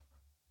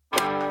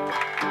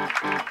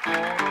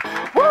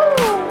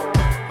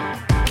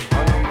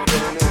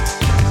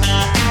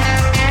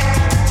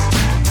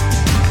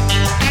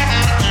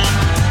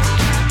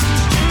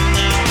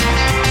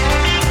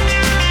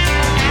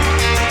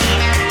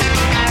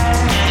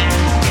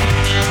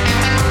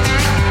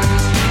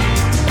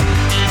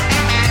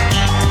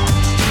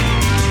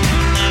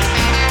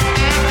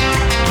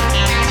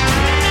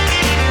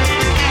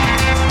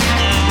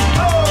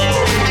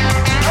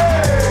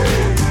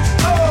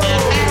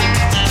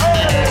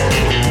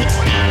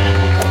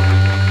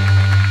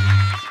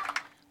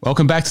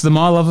Welcome back to the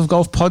My Love of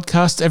Golf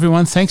podcast,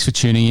 everyone. Thanks for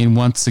tuning in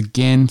once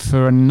again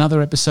for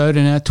another episode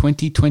in our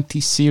 2020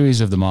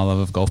 series of the My Love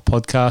of Golf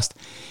podcast.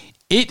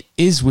 It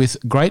is with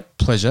great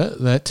pleasure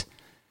that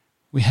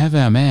we have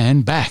our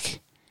man back.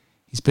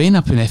 He's been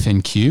up in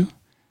FNQ.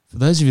 For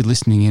those of you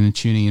listening in and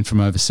tuning in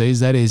from overseas,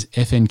 that is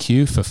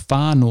FNQ for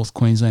Far North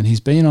Queensland. He's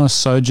been on a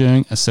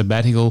sojourn, a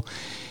sabbatical,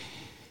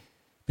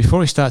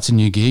 before he starts a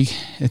new gig.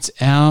 It's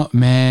our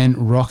man,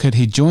 Rocket.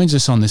 He joins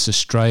us on this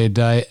Australia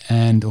Day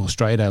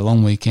Australia Day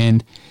long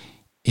weekend.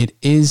 It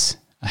is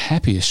a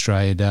happy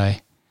Australia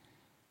Day.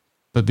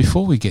 But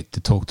before we get to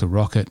talk to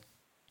Rocket,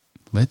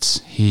 let's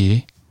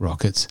hear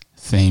Rocket's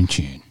theme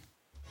tune.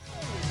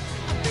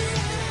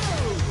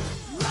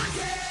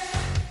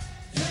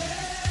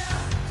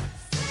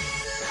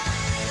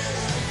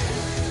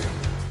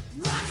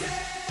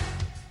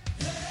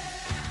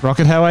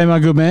 Rocket, how are you, my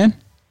good man?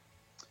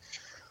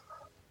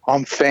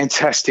 I'm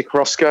fantastic,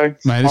 Rossco.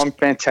 Mate, I'm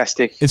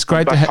fantastic. It's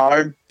great to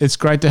home. It's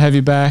great to have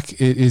you back.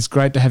 It is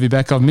great to have you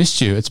back. I've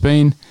missed you. It's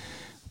been,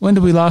 when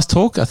did we last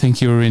talk? I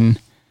think you weren't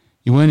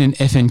in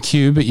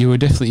FNQ, but you were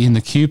definitely in the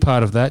Q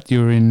part of that.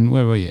 You were in,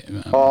 where were you?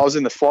 I was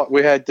in the flight.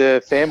 We had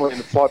family in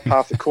the flight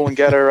path at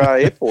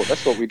Coolangatta Airport.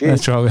 That's what we did.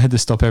 That's right. We had to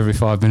stop every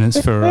 5 minutes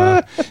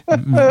for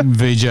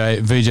VJ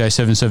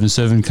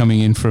 777 coming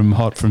in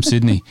from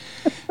Sydney.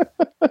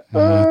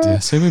 Oh dear.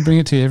 See, we bring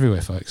it to you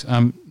everywhere, folks.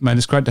 Mate,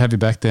 it's great to have you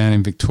back down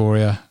in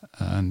Victoria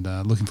and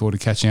looking forward to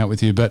catching up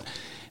with you. But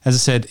as I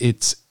said,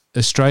 it's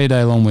Australia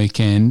Day long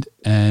weekend,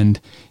 and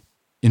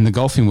in the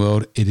golfing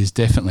world, it is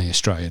definitely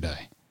Australia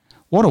Day.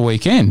 What a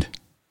weekend.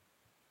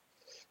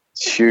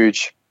 It's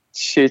huge.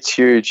 It's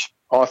huge.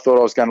 I thought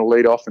I was going to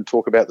lead off and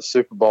talk about the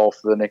Super Bowl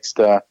for the next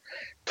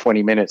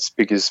 20 minutes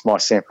because my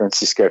San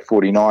Francisco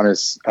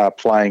 49ers are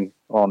playing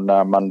on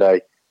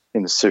Monday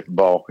in the Super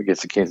Bowl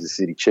against the Kansas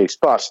City Chiefs.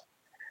 But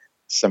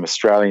some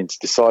Australians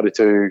decided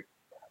to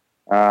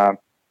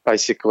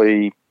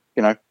basically,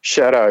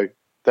 shadow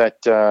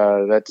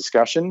that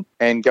discussion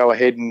and go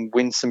ahead and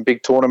win some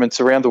big tournaments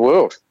around the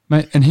world.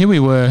 Mate, and here we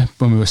were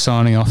when we were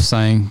signing off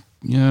saying,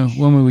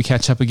 when will we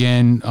catch up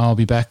again? I'll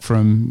be back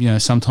from,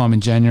 sometime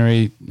in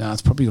January. No,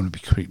 it's probably going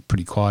to be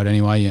pretty quiet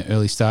anyway,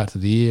 early start to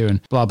the year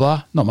and blah,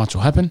 blah. Not much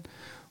will happen.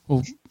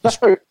 Well,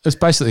 it's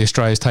basically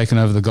Australia's taken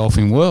over the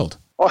golfing world.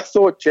 I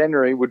thought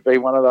January would be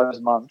one of those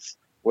months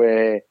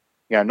where,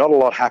 not a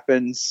lot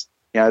happens.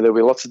 There'll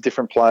be lots of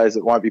different players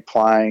that won't be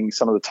playing,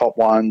 some of the top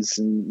ones,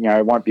 and,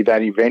 it won't be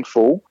that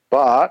eventful.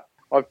 But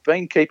I've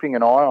been keeping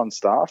an eye on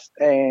stuff,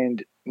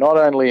 and not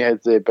only has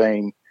there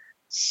been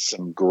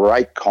some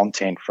great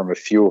content from a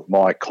few of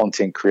my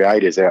content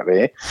creators out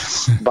there,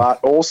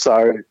 but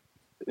also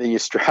the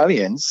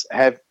Australians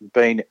have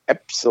been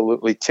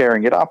absolutely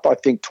tearing it up. I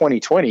think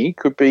 2020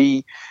 could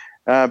be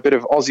a bit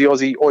of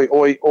Aussie, oi,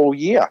 oi, all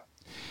year.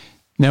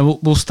 Now,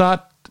 we'll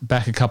start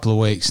back a couple of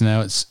weeks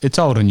now. It's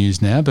older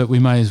news now, but we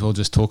may as well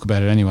just talk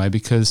about it anyway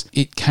because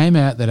it came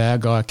out that our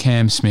guy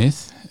Cam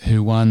Smith,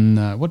 who won,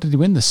 what did he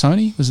win? The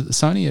Sony? Was it the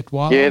Sony at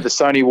Wild? Yeah, the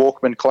Sony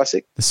Walkman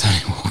Classic. The Sony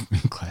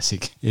Walkman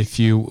Classic. If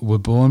you were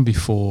born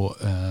before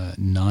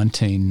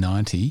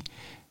 1990,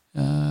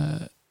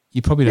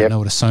 you probably don't know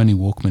what a Sony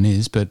Walkman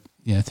is, but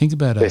think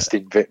about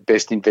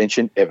best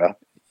invention ever.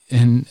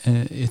 And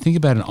think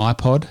about an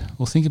iPod.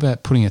 Well, think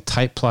about putting a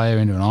tape player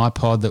into an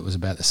iPod that was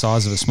about the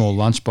size of a small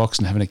lunchbox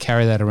and having to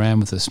carry that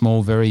around with a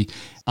small, very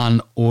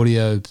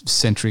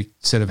un-audio-centric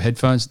set of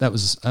headphones. That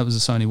was a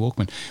Sony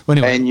Walkman. Well,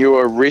 anyway. And you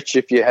were rich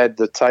if you had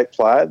the tape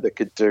player that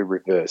could do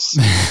reverse.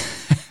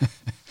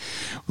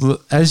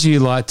 Well, as you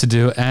like to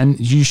do, and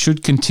you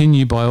should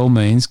continue by all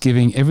means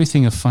giving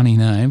everything a funny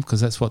name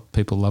because that's what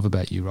people love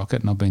about you,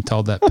 Rocket, and I've been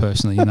told that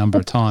personally a number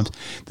of times.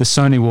 The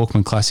Sony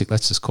Walkman Classic,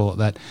 let's just call it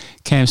that.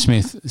 Cam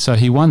Smith, so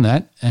he won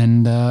that,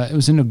 and it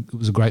was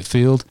a great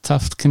field,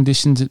 tough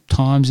conditions at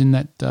times in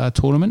that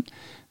tournament.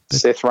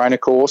 Seth Rayner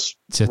course,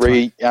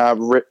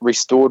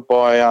 restored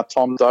by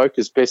Tom Doak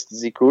as best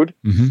as he could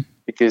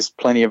because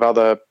plenty of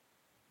other,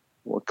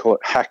 we'll call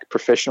it hack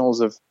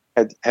professionals have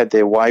had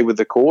their way with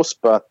the course,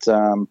 but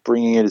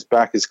bringing it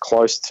back as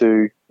close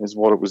to as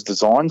what it was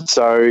designed.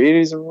 So it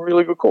is a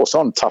really good course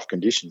on tough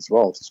conditions as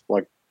well. It's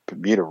like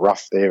Bermuda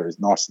rough there is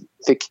nice and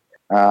thick,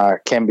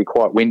 can be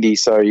quite windy.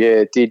 So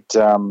yeah,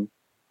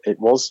 it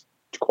was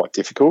quite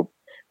difficult.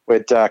 We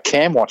had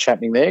Cam watch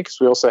happening there because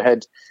we also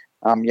had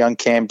young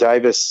Cam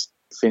Davis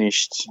I think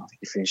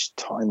he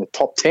finished in the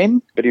top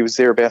 10, but he was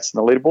thereabouts in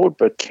the leaderboard.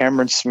 But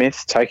Cameron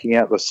Smith taking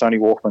out the Sony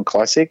Walkman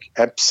Classic,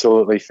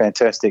 absolutely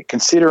fantastic,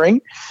 considering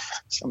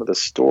some of the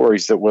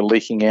stories that were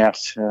leaking out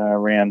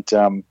around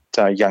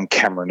young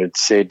Cameron had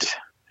said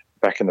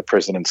back in the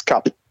President's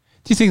Cup. Do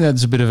you think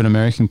that's a bit of an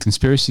American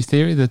conspiracy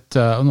theory that,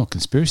 not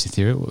conspiracy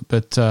theory,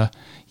 but, to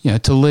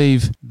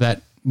leave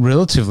that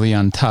relatively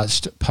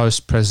untouched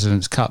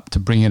post-President's Cup to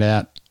bring it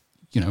out,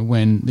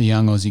 when the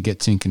young Aussie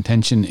gets in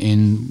contention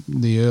in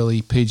the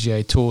early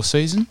PGA Tour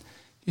season? Do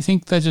you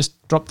think they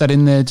just dropped that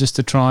in there just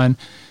to try and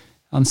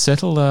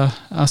unsettle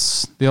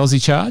us, the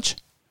Aussie charge?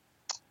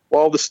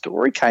 Well, the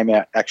story came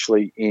out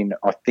actually in,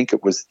 I think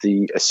it was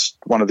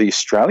one of the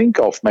Australian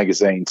golf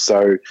magazines.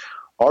 So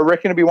I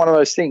reckon it'd be one of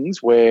those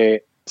things where,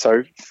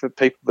 so for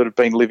people that have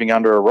been living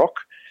under a rock,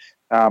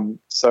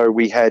 so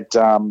we had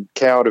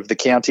Coward of the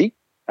County,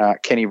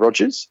 Kenny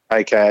Rogers,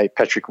 aka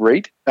Patrick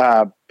Reed,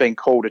 being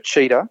called a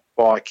cheater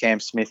by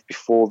Cam Smith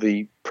before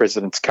the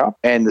President's Cup.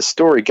 And the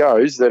story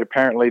goes that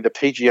apparently the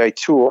PGA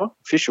Tour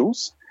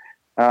officials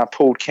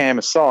pulled Cam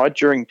aside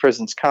during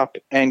President's Cup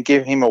and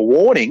gave him a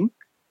warning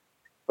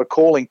for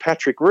calling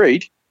Patrick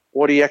Reed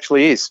what he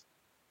actually is.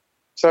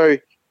 So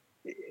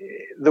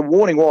the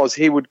warning was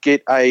he would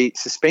get a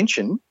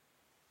suspension.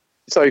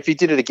 So if he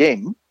did it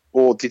again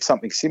or did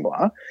something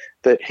similar,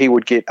 that he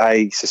would get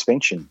a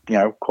suspension,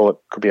 call it,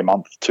 could be a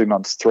month, 2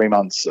 months, 3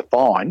 months, a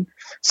fine.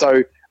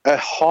 So a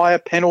higher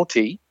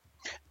penalty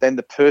than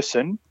the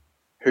person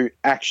who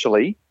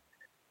actually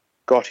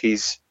got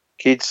his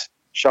kids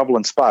shovel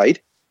and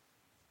spade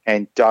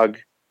and dug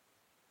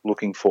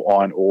looking for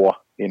iron ore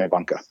in a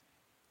bunker.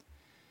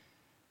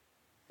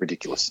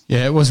 Ridiculous.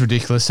 Yeah, it was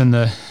ridiculous. And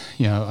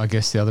I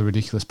guess the other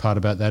ridiculous part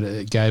about that,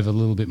 it gave a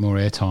little bit more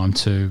airtime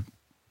to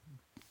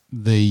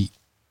the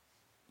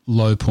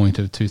low point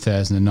of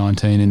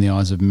 2019 in the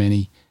eyes of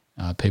many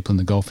people in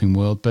the golfing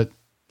world. But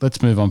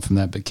let's move on from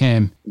that. But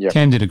Cam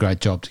did a great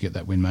job to get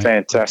that win, mate.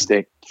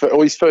 Fantastic.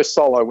 For his first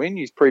solo win,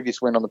 his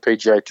previous win on the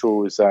PGA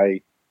Tour was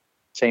a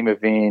team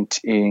event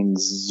in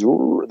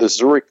the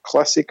Zurich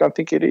Classic, I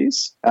think it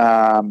is.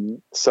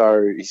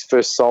 So his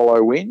first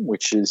solo win,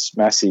 which is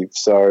massive.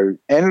 So,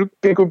 and it'll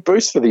be a good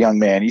boost for the young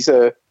man.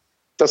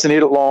 Doesn't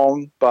hit it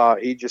long,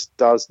 but he just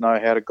does know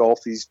how to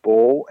golf his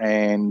ball,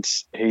 and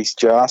he's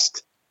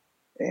just,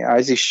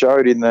 as he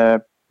showed in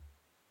the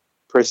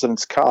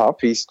President's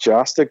Cup, he's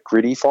just a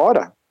gritty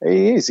fighter.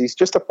 He is. He's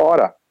just a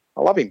fighter.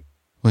 I love him.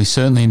 Well, he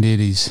certainly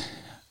indeed is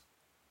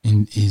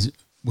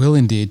well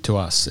endeared to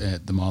us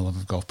at the My Love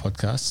of Golf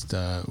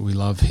podcast. We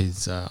love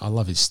his. I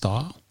love his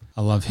style.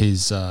 I love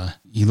his.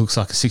 He looks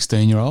like a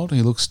 16-year-old.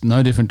 He looks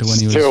no different to when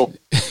he was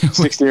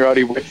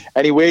 16-year-old.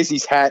 And he wears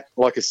his hat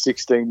like a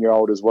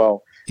 16-year-old as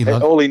well.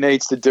 All he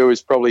needs to do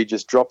is probably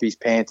just drop his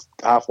pants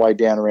halfway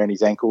down around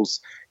his ankles.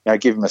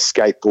 Give him a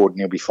skateboard and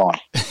he'll be fine.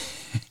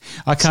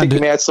 Stick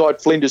him outside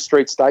Flinders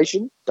Street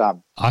Station.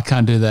 Done. I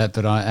can't do that,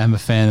 but I am a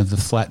fan of the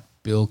flat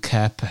bill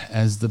cap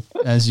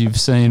as you've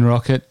seen,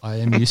 Rocket. I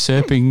am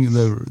usurping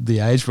the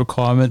age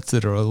requirements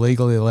that are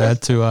legally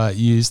allowed to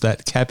use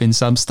that cap in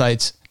some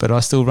states, but I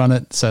still run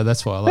it, so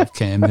that's why I love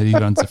Cam, that he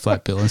runs a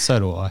flat bill, and so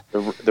do I.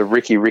 The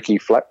Ricky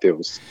flat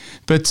bills.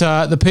 But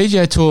the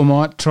PGA Tour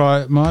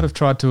might have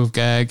tried to have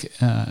gagged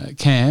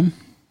Cam,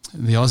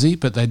 the Aussie,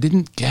 but they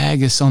didn't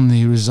gag us on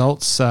the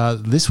results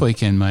this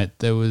weekend, mate.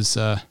 There was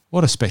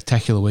what a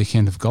spectacular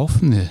weekend of golf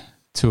from the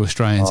two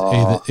Australians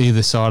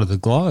either side of the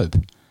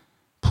globe.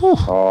 Whew.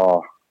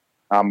 Oh,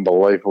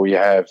 unbelievable. You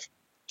have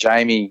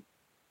Jamie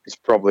is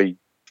probably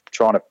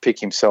trying to pick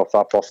himself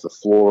up off the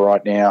floor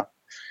right now,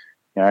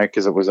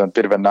 because it was a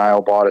bit of a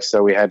nail biter.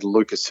 So we had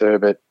Lucas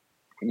Herbert,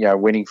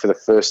 winning for the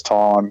first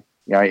time.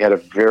 He had a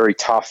very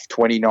tough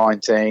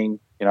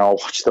 2019. I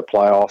watched the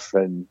playoff,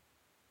 and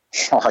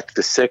like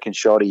the second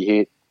shot he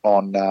hit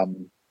on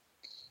the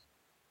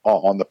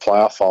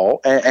playoff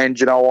hole. And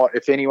you know what?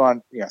 If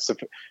anyone, so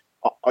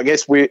I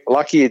guess we're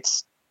lucky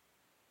it's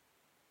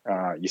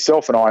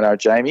yourself and I know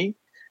Jamie,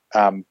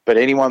 but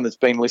anyone that's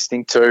been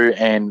listening to,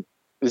 and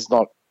is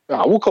not,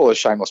 we'll call it a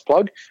shameless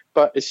plug,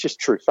 but it's just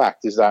true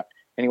fact, is that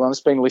anyone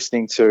that's been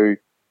listening to,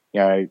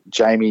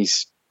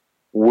 Jamie's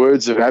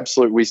words of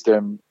absolute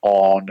wisdom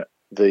on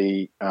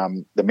the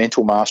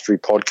Mental Mastery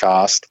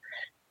podcast,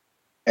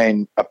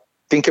 and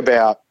think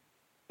about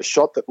the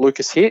shot that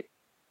Lucas hit,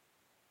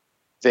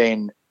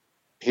 then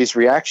his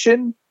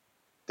reaction,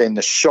 then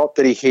the shot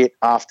that he hit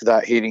after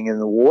that hitting in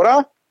the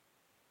water,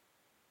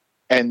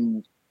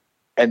 and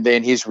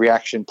then his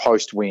reaction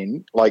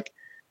post-win, like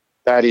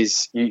that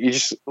is, you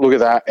just look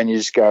at that and you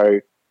just go,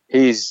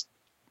 he's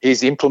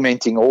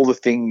implementing all the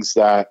things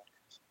that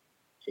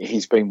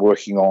he's been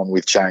working on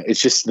with change.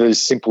 It's just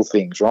those simple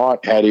things, right?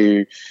 How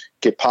to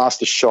get past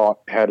the shot,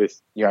 how to,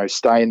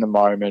 stay in the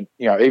moment,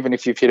 even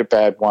if you've hit a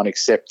bad one,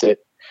 accept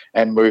it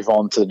and move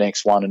on to the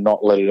next one and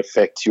not let it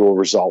affect your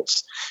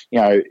results.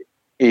 I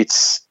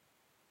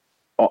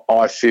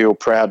feel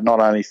proud not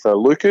only for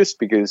Lucas,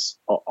 because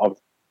I've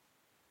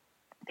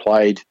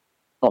played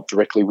not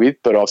directly with,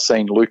 but I've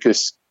seen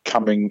Lucas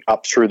coming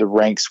up through the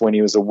ranks when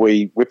he was a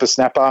wee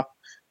whippersnapper,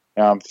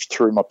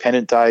 through my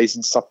pennant days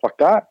and stuff like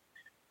that,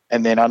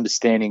 and then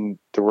understanding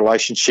the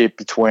relationship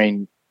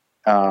between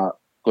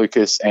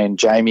Lucas and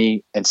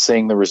Jamie and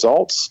seeing the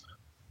results.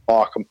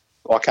 I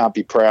can't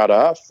be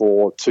prouder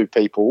for two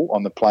people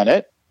on the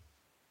planet.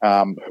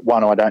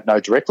 One I don't know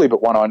directly,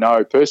 but one I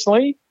know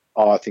personally.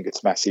 I think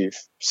it's massive.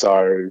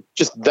 So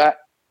just that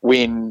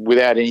win,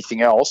 without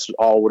anything else,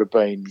 I would have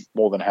been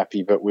more than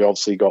happy, but we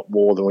obviously got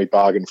more than we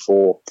bargained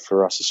for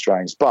us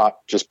Australians. But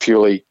just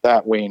purely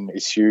that win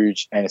is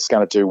huge, and it's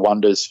going to do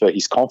wonders for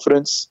his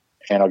confidence.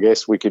 And I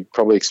guess we could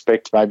probably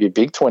expect maybe a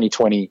big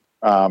 2020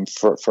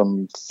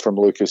 from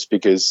Lucas,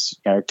 because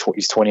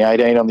his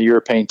 2018 on the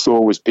European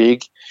Tour was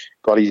big,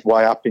 got his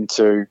way up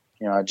into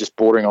just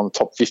bordering on the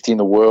top 50 in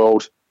the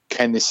world.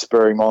 Can this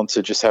spur him on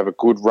to just have a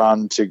good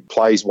run to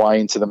play his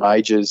way into the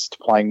majors, to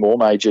playing more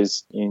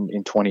majors in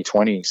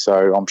 2020?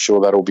 So I'm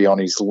sure that'll be on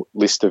his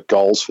list of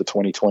goals for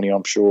 2020,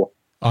 I'm sure.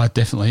 Oh,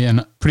 definitely.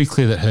 And pretty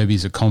clear that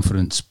Herbie's a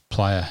confidence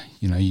player.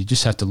 You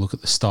just have to look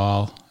at the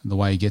style, the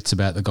way he gets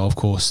about the golf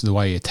course, the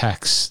way he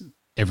attacks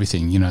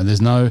everything.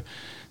 There's not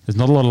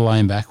a lot of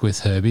laying back with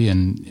Herbie.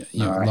 And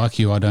like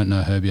you, I don't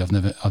know Herbie.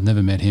 I've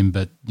never met him,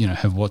 but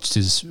have watched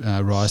his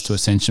rise to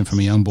ascension from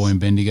a young boy in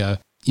Bendigo.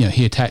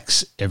 He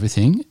attacks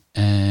everything,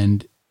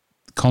 and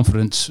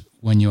confidence,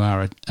 when you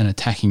are an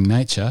attacking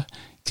nature,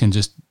 can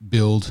just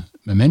build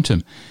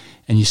momentum.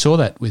 And you saw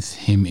that with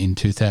him in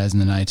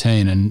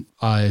 2018, and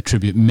I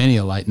attribute many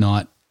a late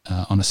night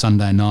on a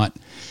Sunday night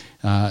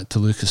to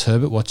Lucas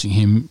Herbert, watching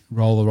him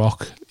roll the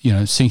rock,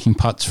 sinking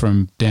putts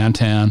from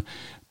downtown,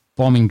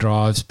 bombing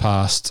drives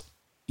past,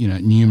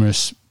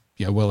 numerous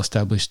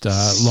well-established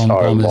long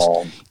bombers,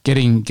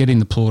 getting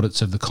the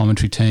plaudits of the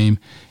commentary team,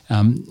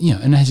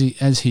 and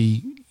as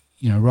he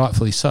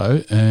rightfully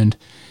so, earned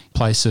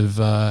place of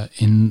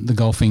in the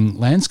golfing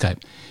landscape.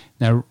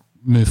 Now,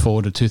 move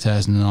forward to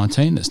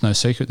 2019, it's no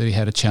secret that he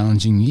had a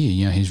challenging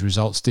year. His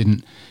results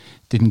didn't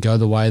go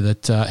the way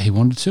that he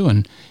wanted to,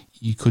 and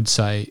you could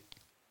say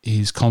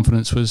his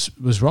confidence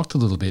was rocked a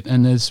little bit.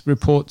 And there's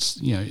reports,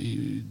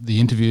 the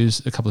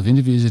interviews, a couple of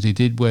interviews that he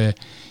did where,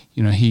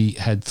 he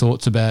had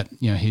thoughts about,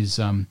 his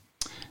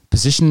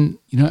position,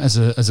 as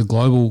a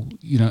global,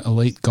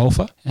 elite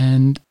golfer.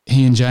 And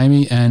he and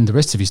Jamie and the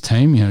rest of his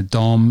team,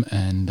 Dom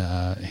and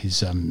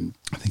his,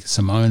 I think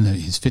Simone,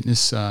 his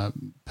fitness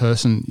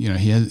person,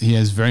 he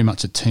has very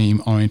much a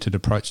team-oriented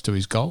approach to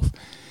his golf.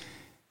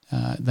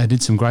 They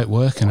did some great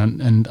work,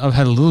 and I've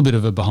had a little bit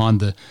of a behind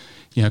the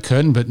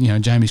curtain, but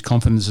Jamie's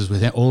confidences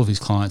with all of his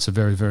clients are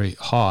very, very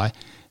high,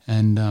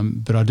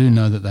 and but I do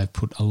know that they've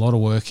put a lot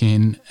of work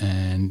in,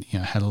 and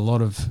had a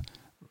lot of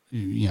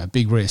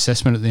big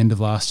reassessment at the end of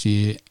last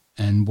year,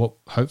 and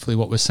hopefully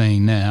what we're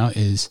seeing now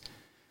is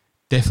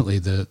definitely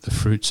the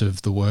fruits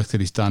of the work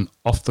that he's done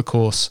off the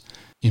course,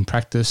 in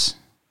practice,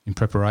 in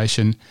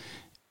preparation,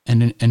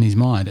 and in his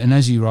mind. And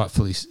as you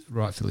rightfully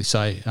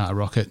say,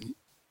 Rocket,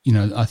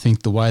 I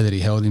think the way that he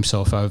held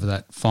himself over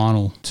that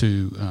final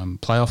two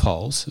playoff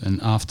holes,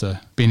 and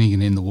after binning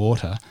it in the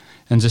water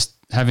and just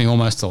having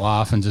almost a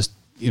laugh and just,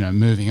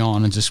 moving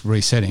on and just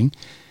resetting,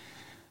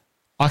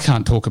 I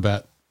can't talk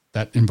about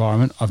that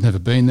environment. I've never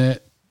been there.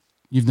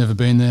 You've never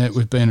been there.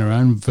 We've been our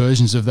own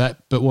versions of that.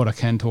 But what I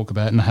can talk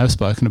about, and I have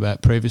spoken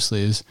about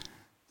previously, is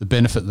the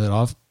benefit that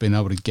I've been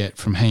able to get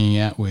from hanging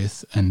out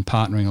with and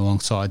partnering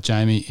alongside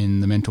Jamie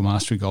in the Mental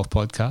Mastery Golf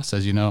podcast.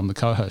 As you know, I'm the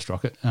co-host,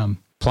 Rocket.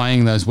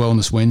 Playing those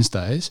Wellness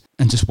Wednesdays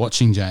and just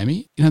watching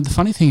Jamie. The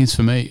funny thing is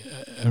for me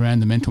around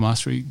the Mental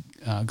Mastery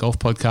Golf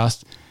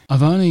podcast,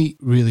 I've only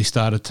really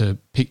started to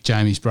pick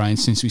Jamie's brain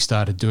since we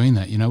started doing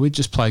that. We'd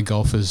just play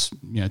golf as,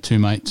 two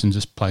mates and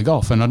just play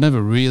golf. And I'd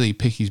never really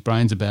pick his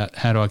brains about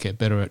how do I get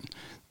better at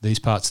these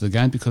parts of the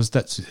game, because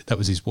that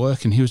was his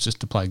work, and he was just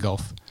to play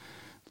golf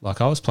like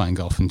I was playing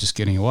golf and just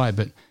getting away.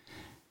 But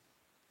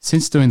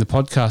since doing the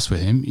podcast with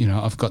him,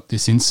 I've got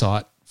this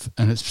insight,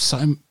 and it's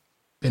so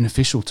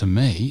beneficial to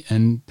me,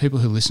 and people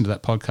who listen to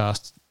that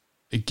podcast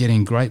are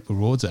getting great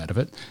rewards out of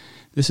it.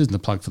 This isn't a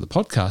plug for the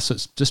podcast, so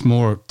it's just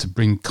more to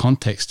bring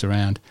context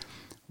around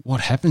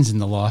what happens in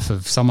the life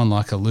of someone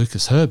like a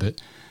Lucas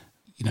Herbert,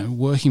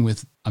 working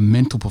with a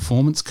mental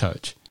performance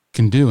coach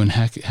can do, and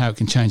how it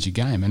can change your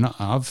game. And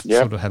I've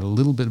sort of had a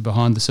little bit of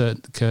behind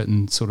the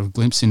curtain sort of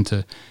glimpse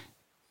into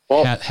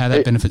how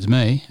that benefits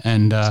me.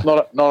 And it's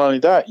not only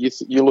that,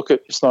 you look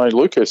at, it's not only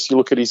Lucas, you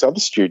look at his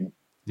other student,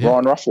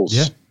 Ryan Ruffles.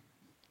 Yeah.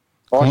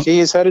 Like he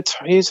has had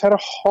a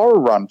horror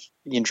run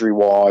injury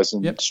wise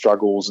and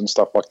struggles and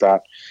stuff like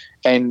that.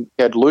 And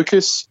you had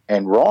Lucas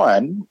and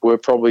Ryan were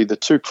probably the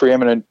two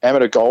preeminent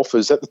amateur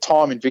golfers at the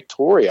time in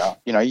Victoria.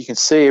 You can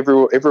see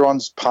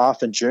everyone's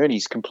path and journey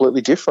is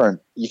completely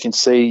different. You can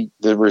see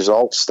the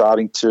results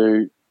starting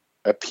to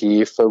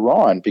appear for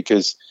Ryan,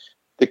 because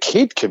the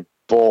kid can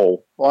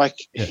ball. Like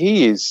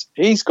he's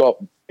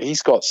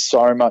got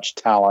so much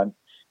talent.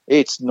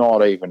 It's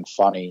not even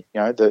funny.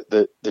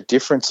 The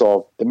difference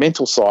of the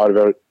mental side of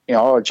it.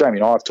 Jamie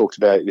and I have talked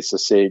about this. I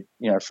said,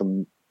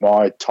 from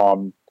my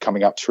time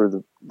coming up through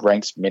the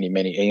ranks many,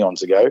 many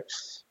eons ago,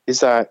 is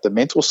that the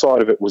mental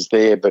side of it was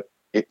there, but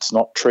it's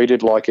not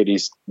treated like it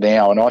is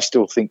now. And I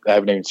still think they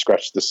haven't even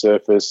scratched the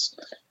surface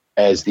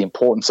as the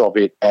importance of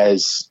it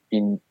as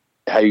in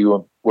how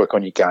you work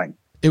on your game.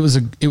 It was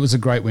a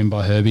great win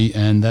by Herbie,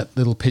 and that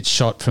little pitch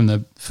shot from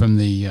the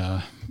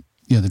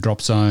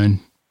drop zone,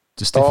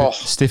 to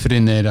stiff it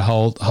in there to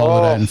hold it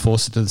out and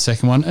force it to the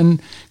second one.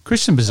 And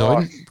Christian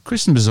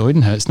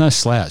Bezoiden, it's no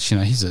slouch.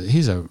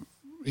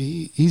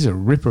 He's a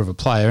ripper of a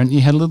player, and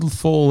he had a little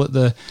fall at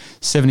the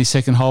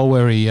 72nd hole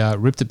where he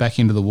ripped it back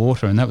into the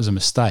water, and that was a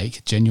mistake,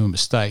 a genuine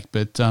mistake.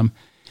 But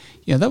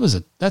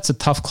that's a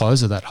tough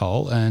closer, that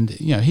hole, and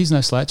he's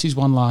no slouch. He's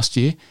won last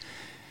year,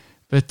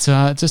 But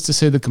just to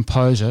see the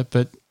composure.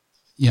 But,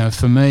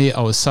 for me,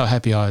 I was so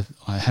happy. I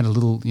had a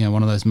little,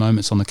 one of those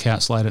moments on the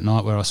couch late at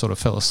night where I sort of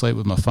fell asleep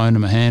with my phone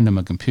in my hand and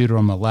my computer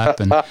on my lap.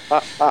 And I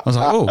was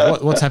like, oh,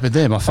 what's happened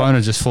there? My phone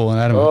had just fallen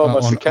out of my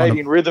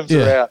circadian rhythms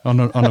are out.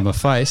 onto my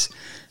face.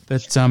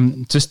 But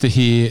just to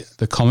hear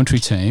the commentary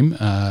team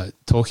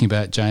talking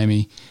about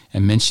Jamie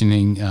and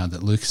mentioning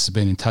that Lucas has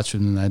been in touch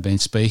with them and they've been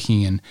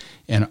speaking,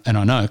 and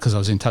I know because I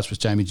was in touch with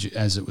Jamie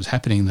as it was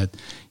happening that,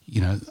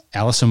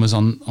 Alison was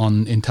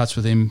in touch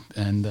with him,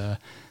 and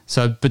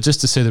but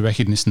just to see the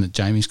recognition that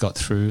Jamie's got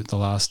through the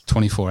last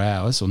 24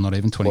 hours, or not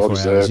even 24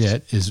 hours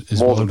yet, is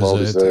well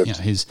deserved.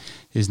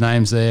 His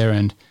name's there,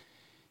 and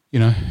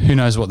who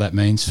knows what that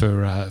means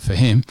for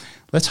him.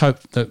 Let's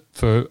hope that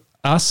for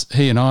us,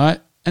 he and I,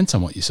 and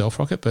somewhat yourself,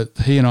 Rocket, but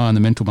he and I on the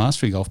Mental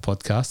Mastery Golf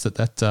podcast,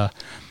 that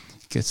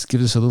gives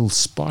us a little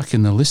spike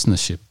in the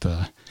listenership.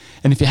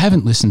 And if you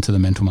haven't listened to the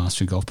Mental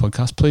Mastery Golf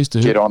podcast, please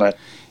do. Get on it.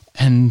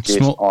 And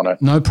Get on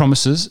it. No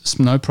promises,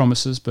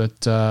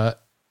 but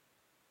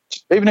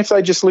even if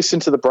they just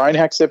listen to the Brain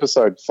Hacks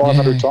episode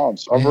 500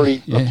 times, I've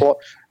already applied,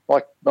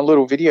 like my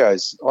little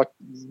videos,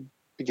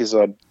 because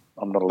I'm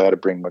not allowed to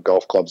bring my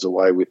golf clubs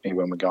away with me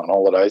when we go on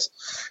holidays.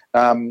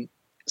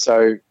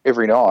 So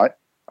every night,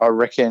 I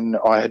reckon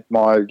I had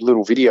my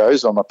little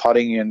videos on my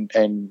putting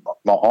and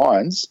my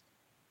irons.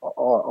 I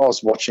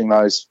was watching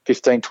those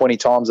 15, 20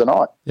 times a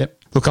night. Yep.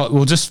 Look,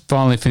 we'll just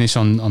finally finish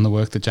on the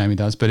work that Jamie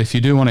does. But if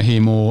you do want to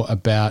hear more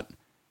about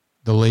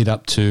the lead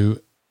up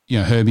to,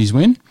 Herbie's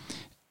win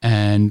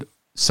and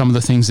some of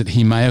the things that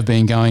he may have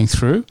been going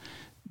through,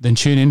 then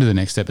tune into the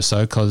next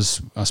episode,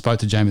 because I spoke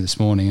to Jamie this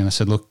morning and I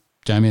said, look,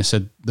 Jamie, I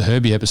said the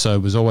Herbie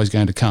episode was always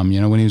going to come.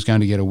 When he was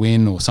going to get a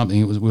win or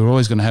something, we were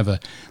always going to have a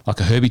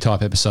Herbie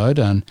type episode,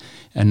 and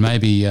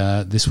maybe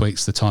this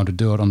week's the time to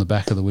do it on the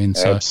back of the win.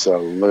 So,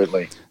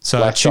 absolutely.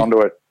 So latch onto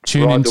it.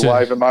 Ride the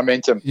wave of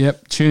momentum.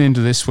 Yep. Tune into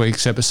this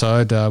week's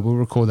episode. We'll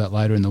record that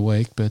later in the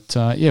week. But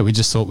we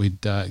just thought we'd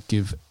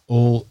give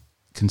all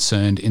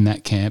concerned in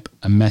that camp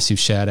a massive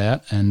shout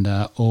out, and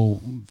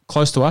all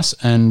close to us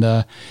and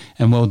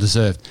well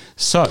deserved.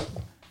 So.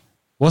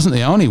 Wasn't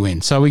the only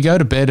win. So we go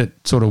to bed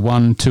at sort of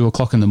 1, 2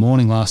 o'clock in the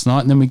morning last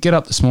night, and then we get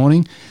up this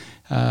morning,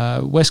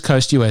 West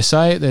Coast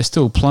USA, they're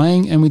still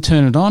playing, and we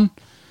turn it on,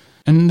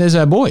 and there's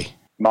our boy.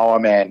 Mower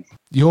man.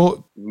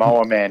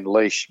 Mower man,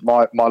 Leish.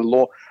 My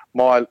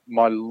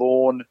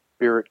lawn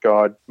spirit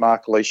guide,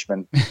 Mark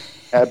Leishman,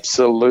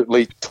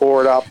 absolutely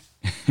tore it up.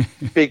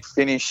 Big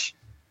finish,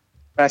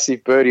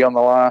 massive birdie on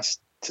the last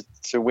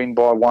to win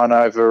by one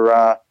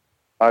over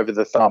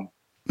the thumb.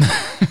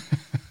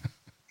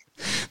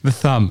 The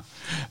thumb.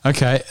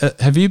 Okay,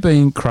 have you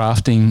been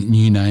crafting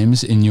new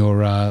names in your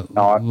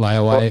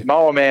layaway? Well,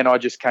 Mower man, I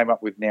just came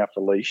up with now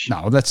for Leish.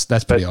 No, that's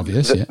pretty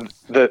obvious.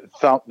 The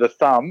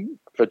thumb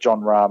for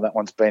John Rahm, that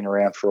one's been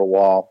around for a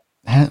while.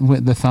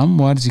 The thumb?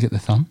 Why did you get the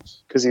thumb?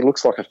 Because he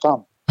looks like a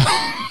thumb.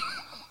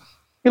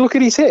 You look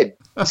at his head.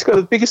 He's got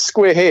the biggest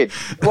square head.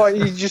 Like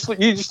you just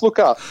look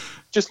up.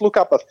 Just look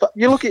up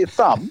you look at your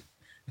thumb,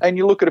 and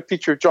you look at a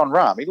picture of John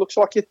Rahm. He looks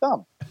like your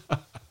thumb.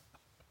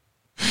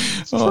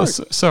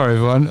 Sorry,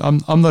 everyone.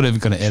 I'm not even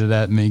going to edit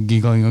out me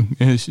giggling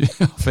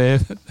off air.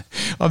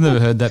 I've never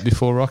heard that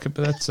before, Rocket,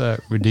 but that's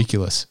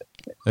ridiculous.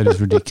 That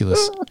is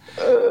ridiculous.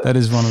 That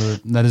is one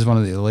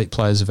of the elite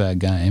players of our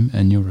game,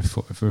 and you're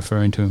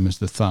referring to him as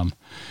the thumb.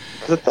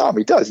 The thumb,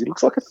 he does. He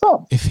looks like a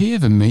thumb. If he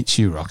ever meets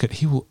you, Rocket,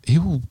 he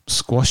will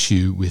squash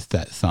you with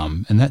that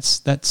thumb, and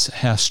that's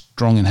how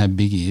strong and how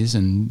big he is,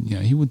 and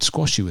he would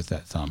squash you with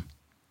that thumb.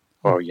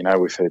 Well,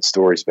 we've heard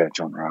stories about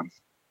John Rahm.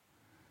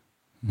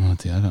 Oh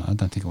dear, I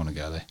don't think I want to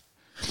go there.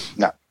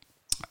 No.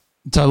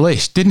 So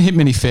Leish didn't hit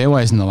many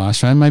fairways in the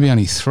last round, maybe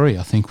only 3,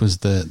 I think was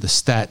the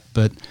stat,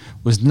 but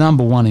was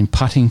number 1 in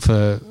putting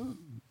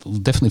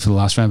definitely for the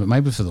last round, but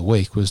maybe for the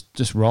week, was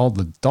just rolled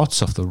the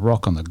dots off the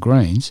rock on the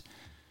greens.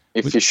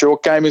 If your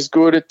short game is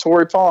good at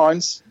Torrey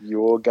Pines,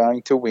 you're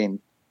going to win.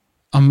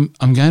 I'm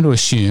going to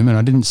assume, and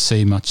I didn't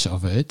see much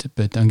of it,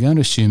 but I'm going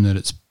to assume that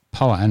it's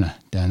Poa annua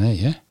down there,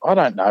 yeah? I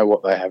don't know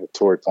what they have at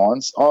Torrey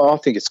Pines. I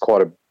think it's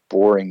quite a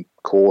boring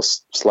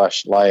course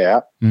 /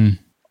 layout.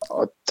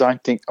 I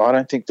don't think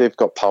they've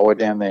got Poa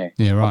down there.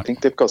 Yeah, right. I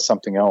think they've got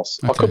something else.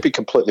 Okay. I could be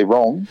completely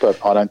wrong,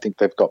 but I don't think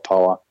they've got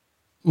Poa.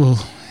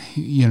 Well,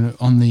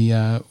 on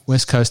the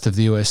west coast of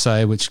the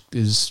USA, which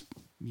is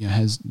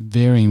has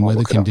varying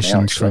weather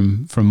conditions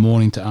from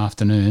morning to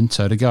afternoon,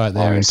 so to go out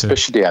there,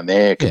 especially down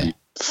there, it could be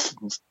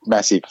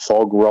massive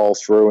fog roll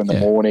through in the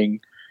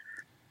morning,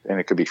 and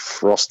it could be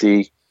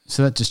frosty.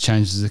 So that just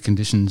changes the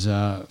conditions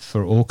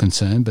for all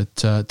concerned. But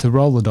to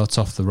roll the dots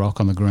off the rock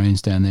on the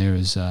greens down there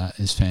is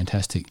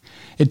fantastic.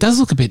 It does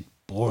look a bit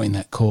boring,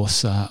 that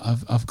course.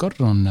 I've got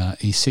it on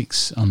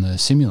E6 on the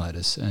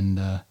simulators,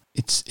 and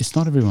it's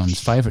not everyone's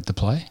favourite to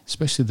play,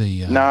 especially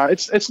the. No,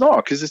 it's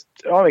not, because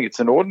I think it's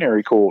an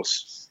ordinary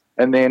course,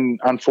 and then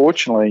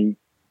unfortunately,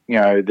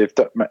 they've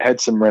had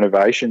some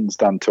renovations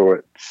done to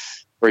it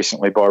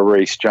recently by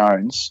Rhys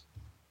Jones.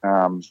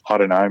 I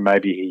don't know,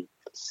 maybe he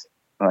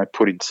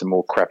put in some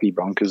more crappy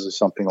bunkers or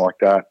something like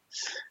that.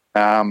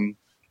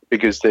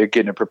 because they're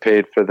getting it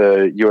prepared for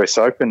the US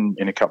Open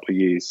in a couple of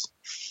years.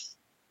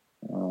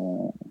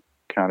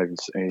 Can't even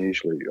see.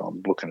 Usually,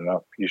 I'm looking it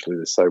up. Usually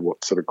they say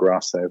what sort of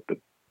grass they have, but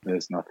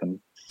there's nothing.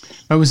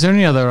 But was there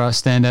any other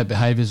standout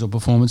behaviours or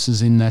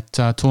performances in that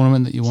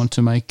tournament that you want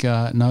to make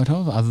note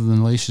of, other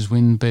than Leish's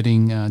win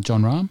beating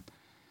John Rahm?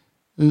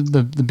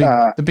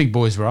 The big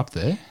boys were up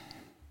there.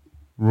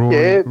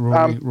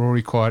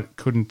 Rory quite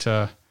couldn't.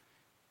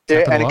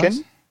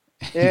 Anakin.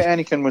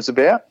 Anakin was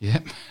about.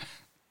 Yep.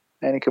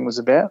 Anakin was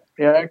about.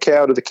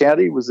 Coward of the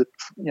county was it?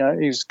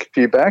 He was a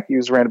few back. He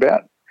was around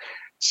about.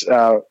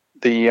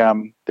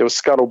 There was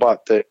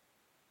scuttlebutt that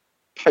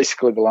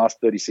basically the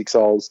last 36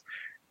 holes,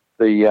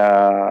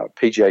 the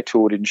PGA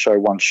Tour didn't show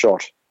one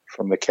shot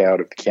from the coward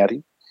of the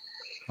county.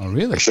 Oh,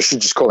 really? Actually, I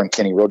should just call him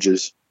Kenny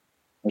Rogers.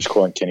 I'm just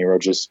calling Kenny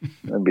Rogers.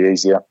 It'd be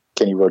easier.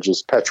 Kenny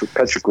Rogers,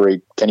 Patrick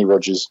Reed, Kenny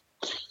Rogers.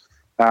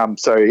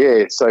 So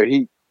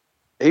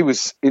he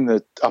was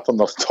up on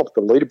the top of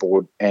the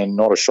leaderboard and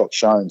not a shot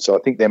shown. So I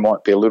think there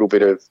might be a little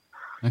bit of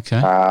it's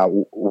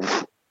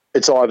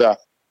either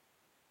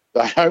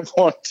they don't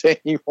want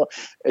anyone.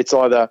 It's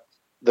either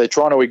they're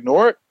trying to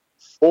ignore it,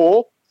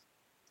 or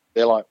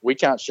they're like, we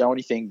can't show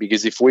anything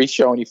because if we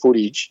show any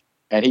footage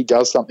and he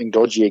does something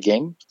dodgy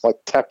again, like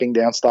tapping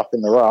down stuff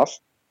in the rough,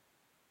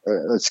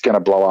 it's going to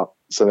blow up.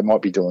 So they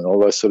might be doing all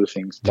those sort of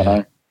things.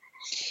 Don't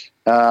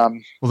know.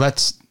 Well,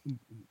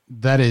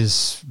 that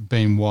is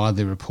being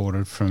widely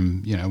reported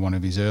from one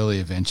of his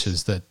earlier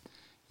ventures that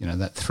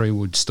that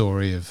 3-wood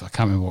story of I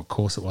can't remember what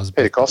course it was.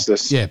 Peter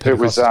Costas. Yeah, Peter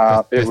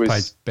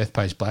Costas,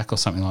 Bethpage Black or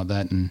something like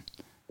that, and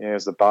it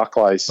was the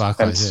Barclays.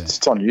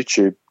 It's on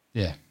YouTube.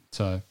 Yeah.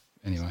 So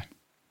anyway.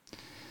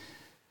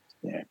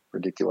 Yeah,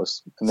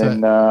 ridiculous. And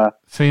then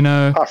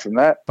Fino, apart from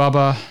that,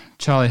 Bubba,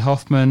 Charlie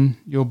Hoffman,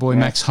 your boy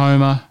Max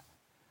Homer.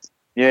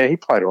 Yeah, he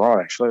played all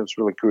right, actually. It was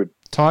really good.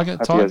 Tiger,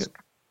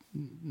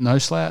 no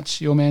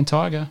slouch, your man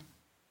Tiger.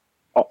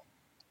 Oh,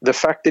 the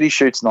fact that he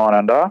shoots 9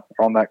 under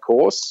on that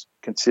course,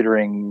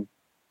 considering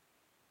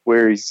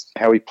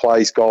how he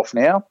plays golf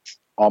now,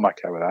 I'm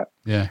okay with that.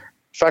 Yeah.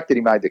 The fact that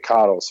he made the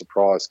cut, I was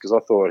surprised because I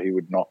thought he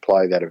would not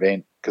play that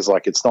event because,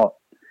 it's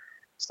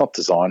not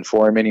designed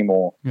for him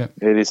anymore. Yep.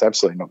 It is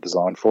absolutely not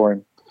designed for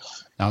him.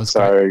 No, it was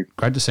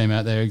great to see him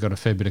out there. He got a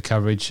fair bit of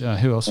coverage.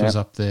 Who else was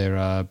up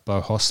there?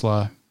 Bo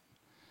Hostler,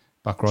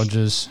 Buck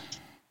Rogers,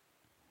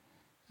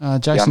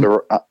 Jason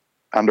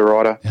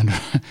underwriter,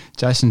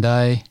 Jason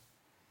Day,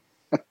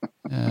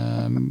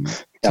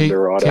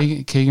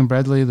 Keegan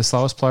Bradley, the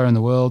slowest player in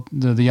the world,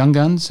 the young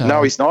guns.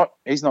 No, he's not.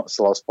 He's not the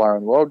slowest player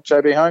in the world.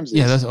 JB Holmes is.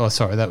 Yeah,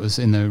 that was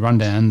in the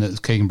rundown. That was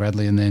Keegan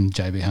Bradley and then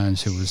JB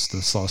Holmes, who was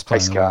the slowest player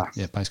in the world.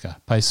 Yeah, pace car.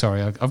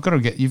 Sorry,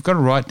 you've got to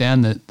write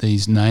down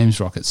these names,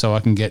 Rocket, so I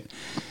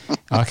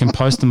can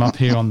post them up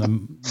here on the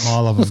My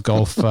Love of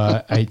Golf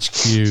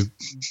HQ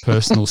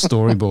personal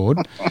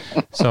storyboard,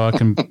 so I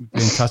can be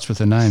in touch with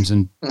the names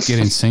and get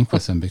in sync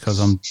with them because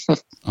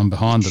I'm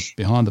behind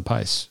the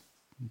pace.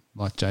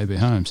 Like JB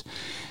Holmes.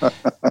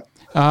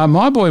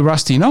 My boy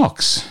Rusty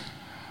Knox.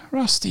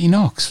 Rusty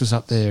Knox was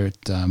up there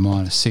at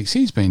 -6.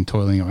 He's been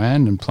toiling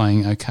around and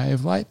playing okay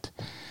of late.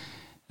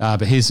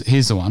 But here's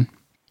the one.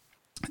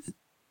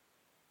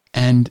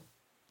 And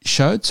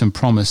showed some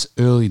promise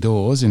early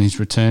doors in his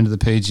return to the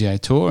PGA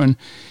Tour. And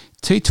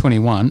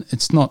T21,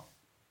 it's not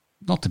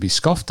to be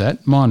scoffed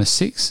at,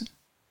 -6,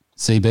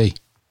 CB.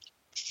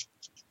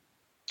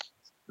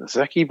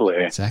 Zach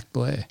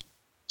Blair.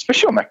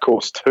 Especially on that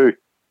course too.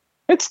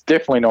 It's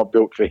definitely not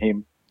built for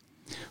him.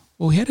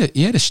 Well, did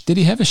he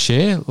have a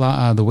share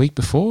the week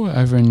before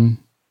over in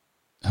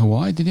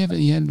Hawaii? Did he have?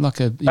 He had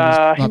like a.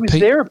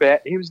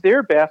 He was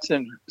thereabouts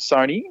in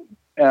Sony,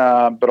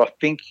 but I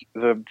think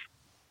I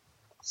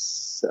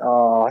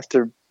have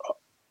to.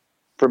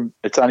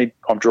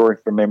 I'm drawing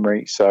from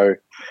memory, so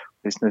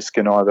listeners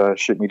can either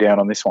shoot me down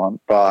on this one,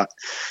 but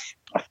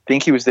I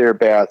think he was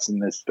thereabouts,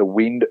 and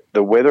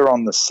the weather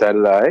on the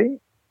Saturday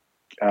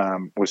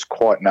was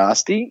quite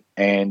nasty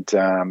and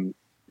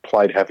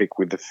played havoc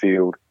with the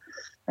field,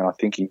 and I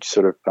think he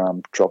sort of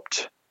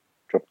dropped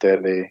out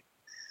of there.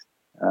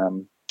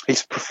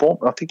 He's performed,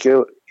 I think,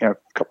 a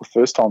couple of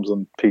first times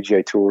on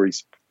PGA Tour.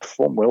 He's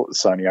performed well at the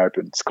Sony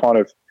Open. It's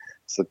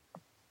the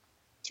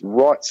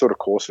right sort of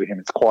course for him.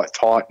 It's quite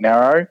tight,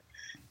 narrow,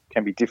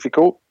 can be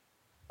difficult,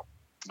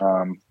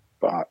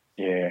 but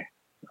yeah,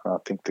 I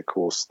think the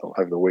course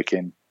over the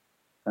weekend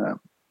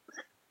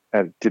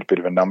did a bit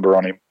of a number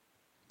on him.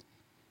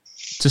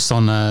 Just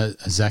on the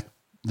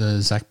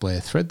Zach Blair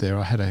thread there,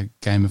 I had a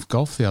game of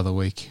golf the other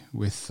week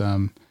with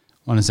one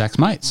of Zach's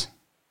mates.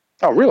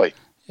 Oh, really?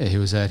 Yeah, he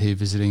was out here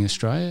visiting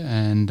Australia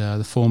and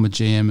the former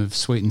GM of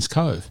Sweetens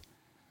Cove.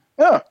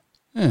 Oh.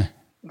 Yeah,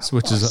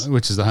 which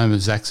is the home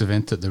of Zach's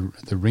event at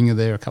the Ringer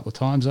there a couple of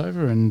times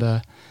over, and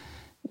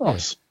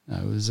nice.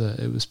 Yeah,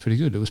 it was pretty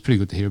good. It was pretty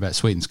good to hear about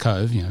Sweetens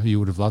Cove. You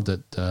would have loved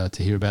it to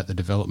hear about the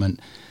development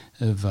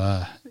of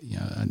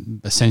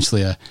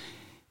essentially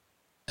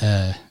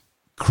a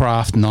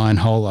craft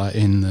 9-holer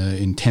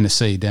in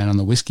Tennessee down on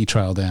the Whiskey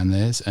Trail down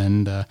there,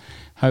 and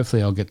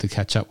hopefully I'll get to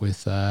catch up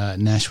with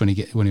Nash when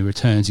he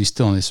returns. He's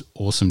still on this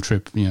awesome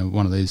trip,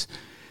 one of these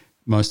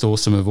most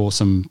awesome of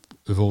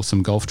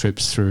awesome golf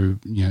trips through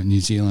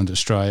New Zealand,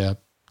 Australia,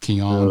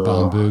 King Island,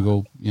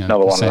 Barnbougle.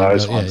 Another one of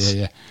those ones.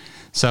 Yeah.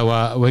 So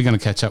we're going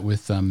to catch up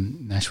with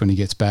Nash when he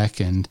gets back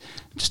and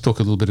just talk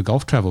a little bit of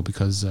golf travel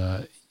because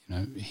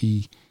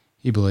he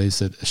believes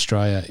that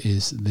Australia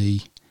is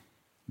the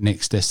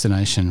next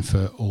destination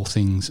for all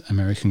things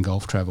American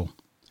golf travel.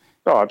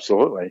 Oh,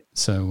 absolutely.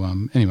 So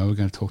anyway, we're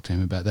going to talk to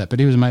him about that.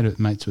 But he was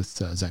mates with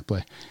Zach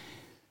Blair.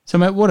 So,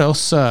 mate, what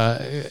else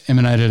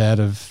emanated out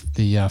of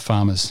the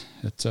farmers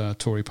at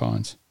Torrey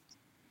Pines?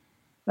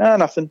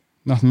 Nothing.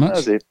 Nothing much? That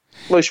was it.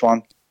 Leish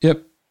won.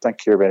 Yep. Don't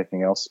care about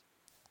anything else.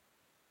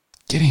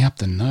 Getting up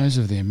the nose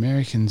of the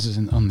Americans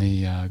on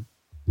the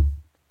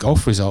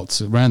golf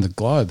results around the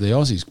globe, the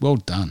Aussies, well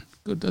done.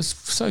 Good. That's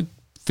so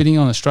fitting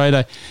on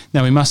Australia Day.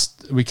 Now,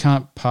 we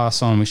can't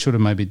pass on. We should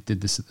have maybe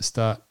did this at the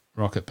start,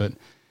 Rocket, but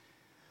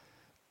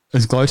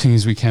as gloating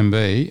as we can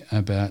be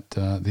about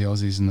the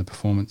Aussies and the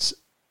performance,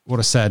 what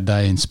a sad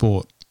day in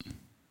sport.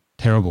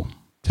 Terrible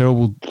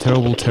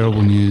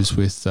news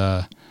with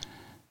the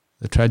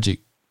tragic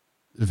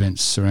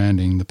events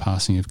surrounding the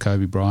passing of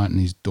Kobe Bryant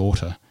and his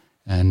daughter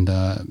and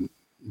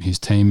his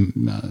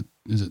team,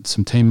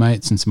 some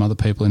teammates and some other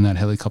people in that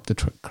helicopter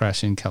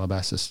crash in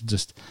Calabasas.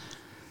 Just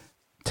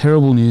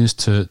terrible news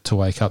to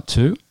wake up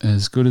to.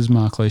 As good as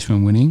Mark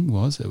Leishman winning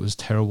was, it was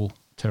terrible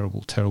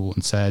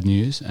and sad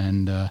news.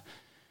 And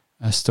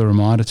just a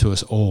reminder to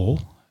us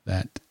all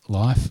that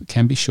life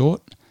can be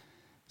short,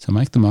 so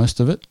make the most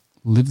of it,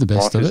 live the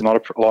best of it.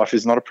 Life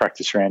is not a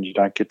practice round. You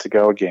don't get to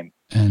go again.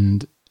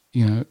 And,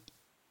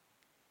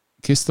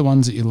 kiss the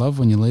ones that you love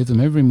when you leave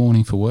them every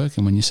morning for work,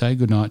 and when you say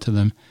goodnight to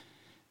them,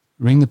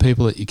 ring the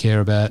people that you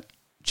care about,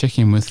 check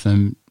in with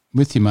them,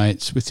 with your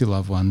mates, with your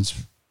loved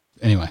ones.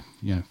 Anyway,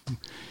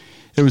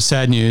 it was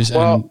sad news.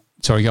 Well,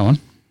 sorry, go on.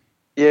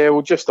 Yeah,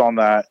 well, just on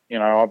that,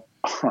 I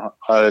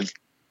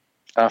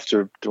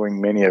after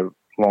doing many a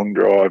long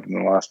drive in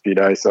the last few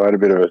days, so I had a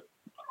bit of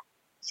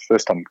it's the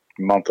first time in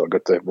a month I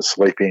got to have a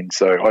sleep in,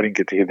 so I didn't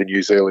get to hear the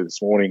news early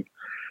this morning.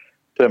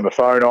 Turned my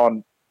phone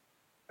on,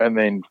 and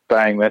then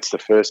bang, that's the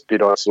first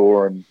bit I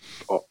saw, and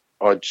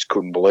I just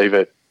couldn't believe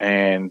it.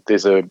 And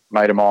there's a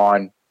mate of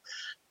mine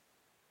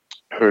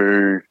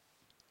who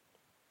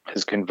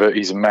has converted.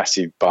 He's a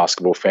massive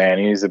basketball fan.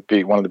 He's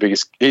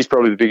He's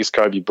probably the biggest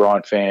Kobe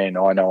Bryant fan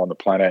I know on the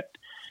planet.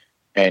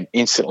 And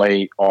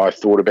instantly, I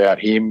thought about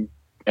him,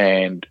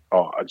 and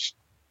I just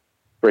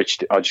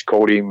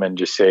called him and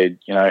just said,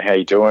 how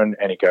you doing?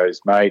 And he goes,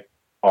 mate,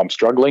 I'm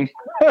struggling.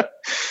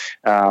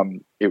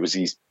 It was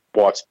his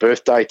wife's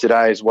birthday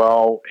today as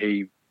well.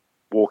 He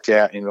walked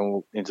out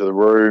into the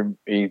room.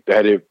 He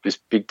had this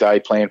big day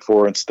planned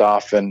for her and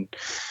stuff, and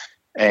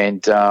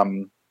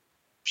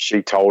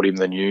she told him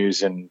the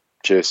news and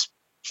just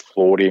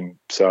floored him.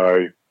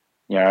 So,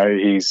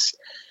 he's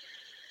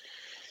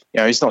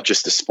not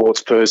just a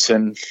sports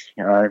person.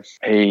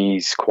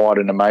 He's quite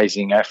an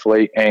amazing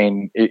athlete.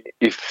 And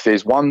if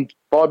there's one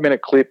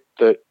 5-minute clip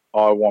that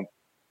I want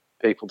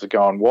people to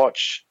go and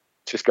watch,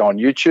 just go on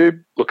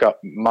YouTube, look up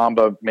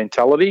Mamba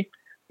Mentality,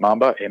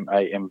 Mamba,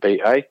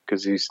 M-A-M-B-A,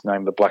 because he's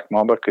named the Black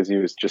Mamba because he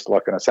was just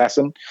like an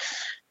assassin.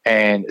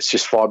 And it's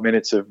just 5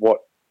 minutes of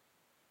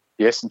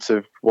the essence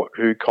of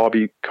who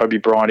Kobe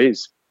Bryant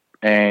is.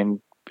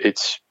 And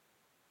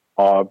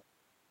I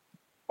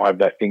have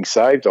that thing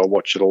saved. I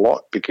watch it a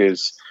lot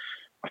because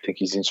I think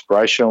he's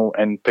inspirational,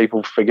 and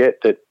people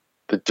forget that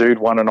the dude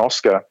won an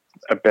Oscar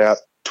about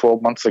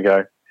 12 months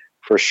ago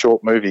for a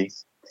short movie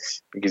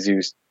because he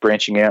was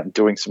branching out and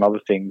doing some other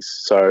things.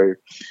 So,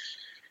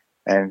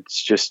 and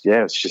it's just,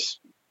 I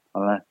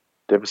don't know,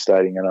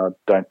 devastating, and I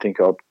don't think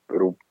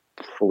it'll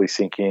fully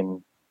sink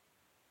in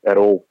at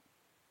all.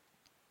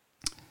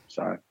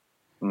 So,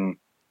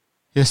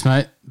 Yes,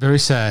 mate, very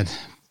sad.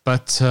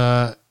 But,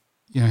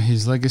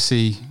 his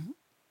legacy,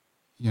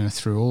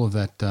 through all of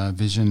that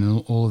vision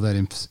and all of that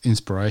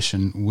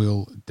inspiration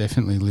will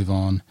definitely live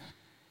on.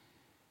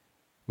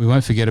 We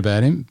won't forget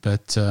about him,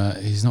 but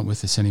he's not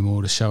with us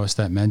anymore to show us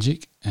that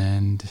magic.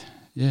 And,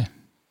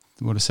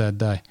 what a sad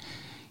day.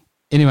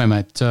 Anyway,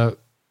 mate,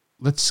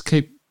 let's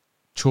keep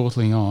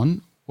chortling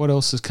on. What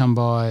else has come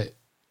by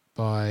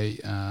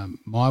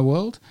my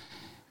world?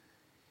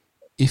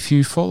 If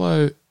you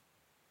follow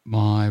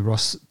my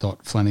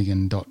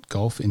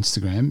ross.flanagan.golf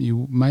Instagram,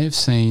 you may have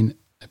seen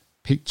a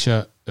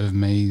picture of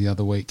me the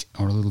other week,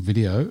 or a little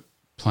video,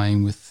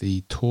 playing with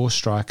the Tour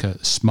Striker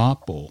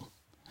Smart Ball,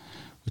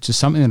 which is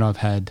something that I've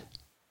had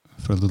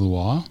for a little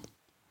while.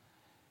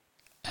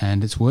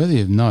 And it's worthy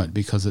of note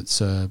because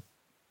it's a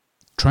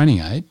training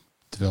aid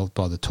developed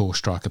by the Tour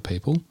Striker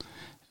people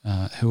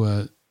who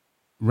are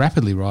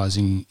rapidly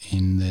rising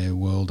in their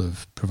world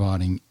of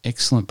providing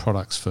excellent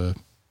products for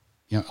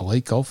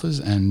elite golfers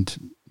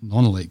and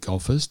non-elite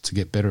golfers to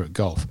get better at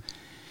golf.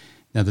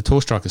 Now, the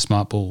Tour Striker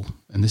Smart Ball,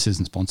 and this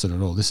isn't sponsored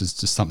at all, this is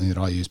just something that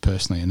I use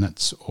personally, and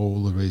that's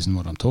all the reason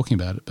what I'm talking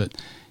about it, but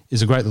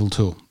is a great little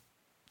tool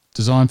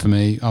designed for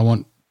me. I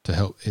want to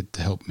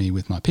help me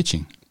with my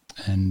pitching.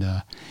 And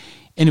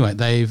anyway,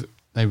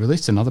 they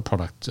released another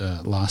product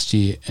last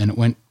year, and it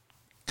went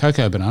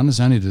cocoa bananas.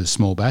 Only did a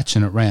small batch,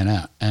 and it ran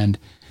out. And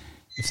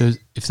if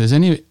there's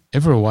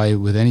ever a way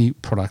with any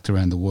product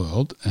around the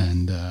world,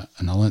 and I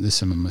learned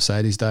this in my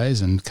Mercedes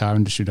days and car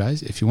industry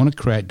days, if you want to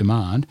create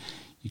demand,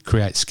 you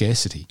create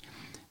scarcity.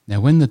 Now,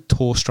 when the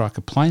Tour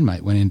Striker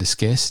PlaneMate went into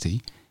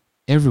scarcity,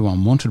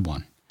 everyone wanted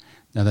one.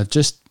 Now, they've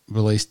just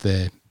released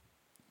their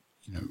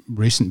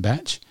recent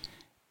batch,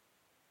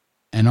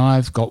 and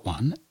I've got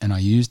one, and I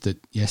used it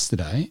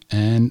yesterday,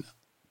 and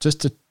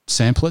just to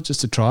sample it,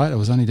 just to try it. I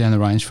was only down the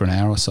range for an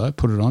hour or so,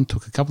 put it on,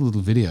 took a couple of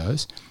little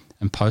videos,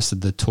 and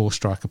posted the Tour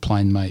Striker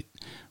PlaneMate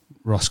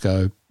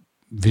Rossco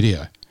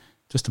video.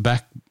 Just a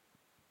back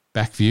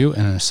view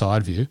and a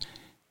side view.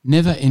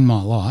 Never in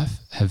my life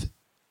have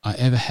I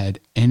ever had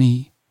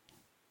any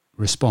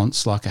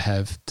response like I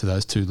have to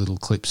those two little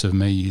clips of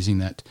me using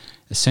that,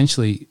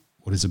 essentially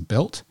what is a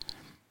belt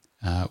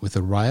with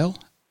a rail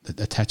that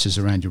attaches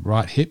around your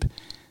right hip,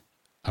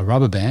 a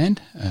rubber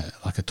band,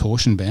 like a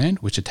torsion band,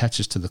 which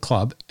attaches to the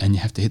club, and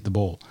you have to hit the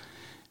ball.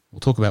 We'll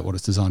talk about what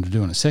it's designed to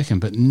do in a second,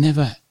 but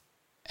never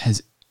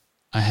has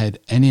I had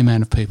any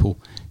amount of people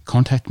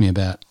contact me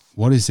about,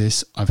 what is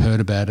this? I've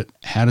heard about it.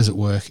 How does it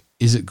work?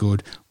 Is it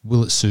good?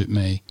 Will it suit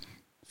me?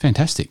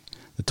 Fantastic.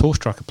 The Tour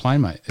Striker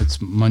PlaneMate.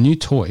 It's my new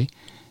toy,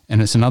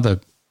 and it's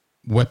another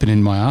weapon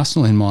in my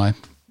arsenal, in my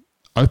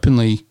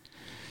openly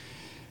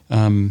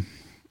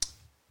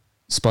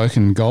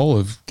spoken goal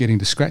of getting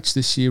to scratch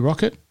this year,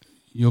 Rocket.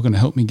 You're going to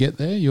help me get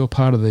there. You're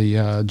part of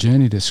the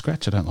journey to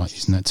scratch. I don't like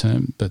using that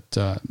term, but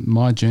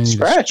my journey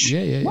scratch.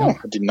 Yeah. Oh,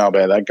 I didn't know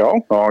about that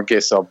goal. Oh, I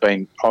guess I've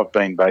been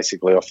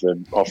basically off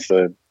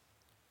the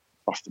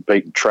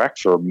beaten track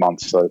for a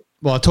month. So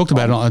well, I talked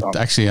about it.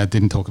 Actually, I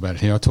didn't talk about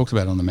it here. I talked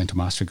about it on the Mental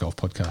Mastery Golf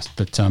podcast.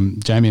 But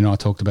Jamie and I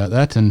talked about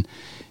that, and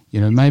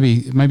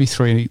maybe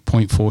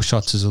 3.4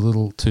 shots is a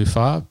little too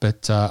far,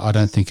 but I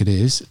don't think it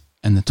is.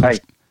 And the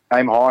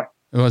aim high.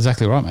 Well,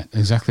 exactly right, mate.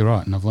 Exactly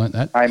right, and I've learnt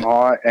that. Aim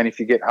high, and if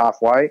you get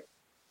halfway,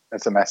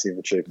 that's a massive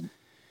achievement.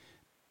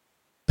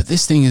 But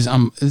this thing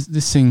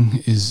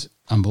is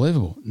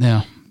unbelievable.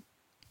 Now,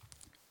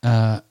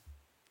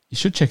 you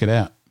should check it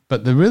out.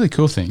 But the really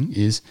cool thing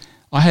is,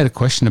 I had a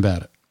question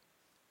about it,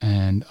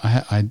 and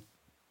I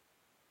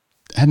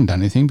hadn't done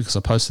anything because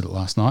I posted it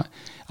last night.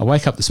 I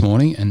wake up this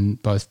morning,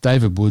 and both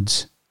David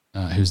Woods,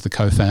 who's the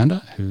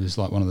co-founder, who's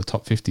like one of the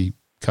top 50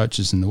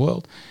 coaches in the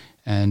world,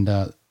 and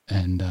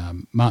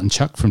Martin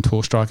Chuck from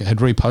Tour Striker had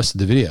reposted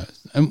the video,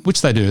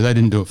 which they do. They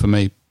didn't do it for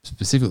me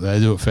specifically. They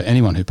do it for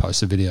anyone who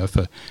posts a video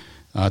for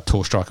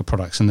Tour Striker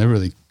products, and they're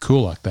really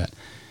cool like that.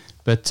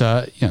 But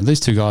these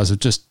two guys have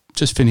just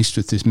finished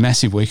with this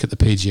massive week at the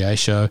PGA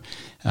show.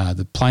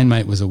 The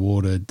PlaneMate was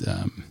awarded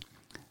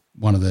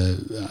one of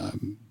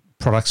the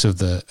products of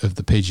the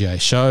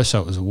PGA show,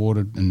 so it was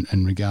awarded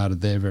and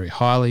regarded there very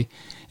highly.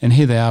 And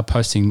here they are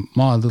posting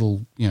my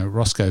little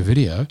Rossco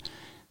video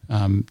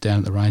down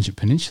at the range at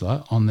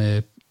Peninsula on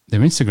their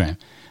Instagram.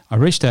 I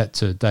reached out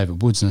to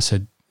David Woods and I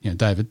said,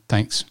 David,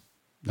 thanks.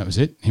 That was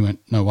it. He went,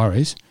 no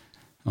worries.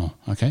 Oh,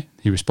 okay.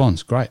 He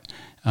responds, great.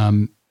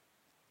 Am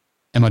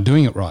I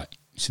doing it right?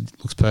 He said, it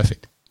looks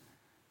perfect.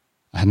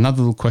 I had another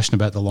little question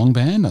about the long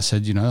band. I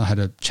said, I had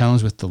a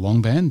challenge with the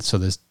long band. So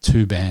there's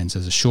two bands.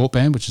 There's a short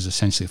band, which is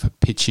essentially for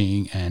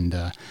pitching and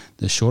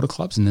the shorter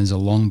clubs, and there's a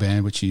long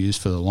band, which you use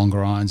for the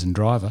longer irons and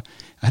driver.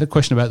 I had a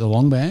question about the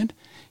long band.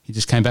 He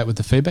just came back with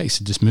the feedback. He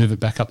said, just move it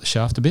back up the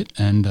shaft a bit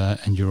and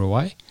you're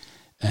away.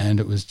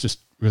 And it was just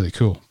really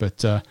cool.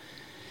 But,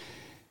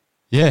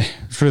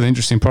 it's a really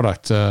interesting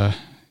product.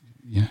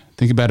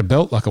 Think about a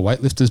belt, like a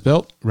weightlifter's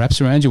belt,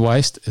 wraps around your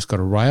waist. It's got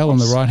a rail on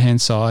the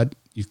right-hand side.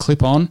 You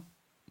clip on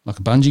like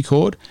a bungee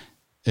cord.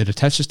 It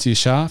attaches to your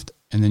shaft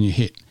and then you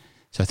hit.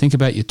 So think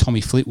about your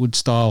Tommy Fleetwood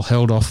style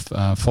held off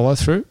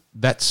follow-through.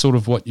 That's sort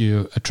of what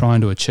you are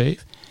trying to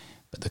achieve.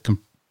 But the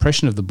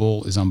compression of the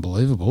ball is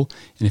unbelievable.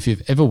 And if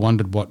you've ever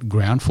wondered what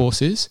ground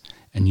force is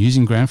and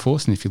using ground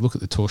force, and if you look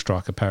at the Tour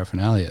Striker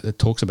paraphernalia that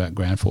talks about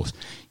ground force,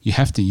 you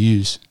have to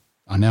use,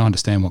 I now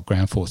understand what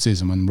ground force is.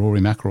 And when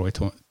Rory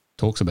McIlroy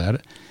talks about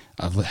it,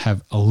 I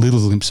have a little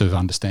glimpse of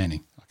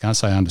understanding. I can't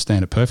say I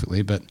understand it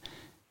perfectly, but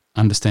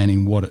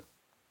understanding what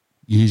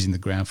using the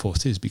ground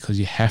force is, because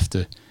you have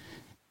to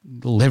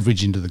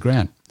leverage into the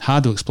ground.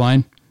 Hard to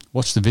explain.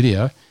 Watch the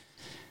video.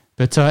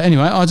 But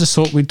anyway, I just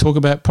thought we'd talk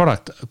about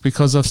product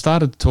because I've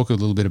started to talk a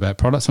little bit about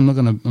products. I'm not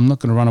going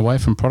to run away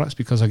from products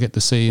because I get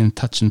to see and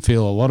touch and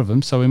feel a lot of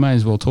them. So we may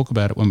as well talk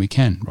about it when we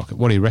can. Rocket,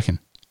 what do you reckon?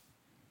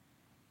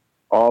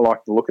 I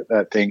like to look at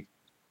that thing.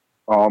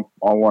 I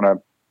want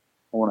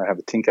to have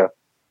a tinker.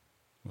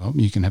 Well,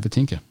 you can have a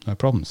tinker. No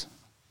problems.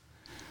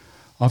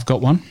 I've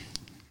got one.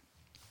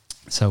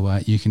 So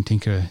you can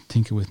tinker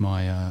with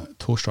my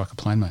Tour Striker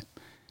PlaneMate.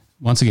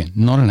 Once again,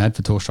 not an ad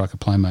for Tour Striker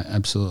PlaneMate.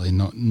 Absolutely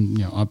not.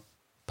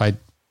 I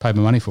paid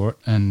my money for it,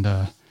 and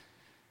but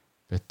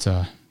it's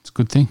a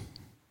good thing.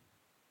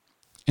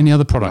 Any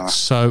other products?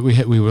 So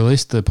we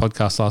released the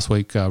podcast last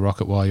week,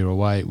 Rocket While You're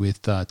Away,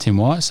 with Tim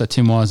Wise. So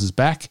Tim Wise is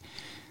back.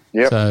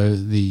 Yep. So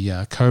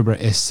the Cobra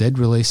SZ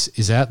release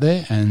is out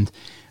there, and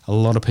a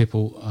lot of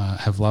people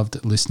have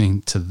loved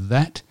listening to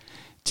that.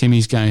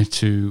 Timmy's going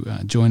to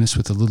join us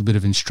with a little bit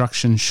of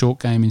instruction, short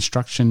game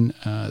instruction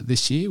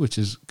this year, which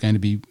is going to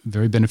be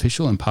very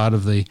beneficial and part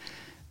of the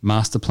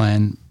master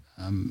plan,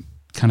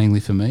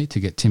 cunningly for me, to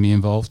get Timmy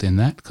involved in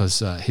that, because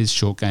his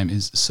short game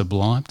is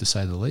sublime, to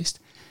say the least.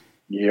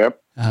 Yep.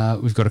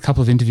 We've got a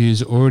couple of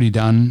interviews already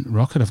done,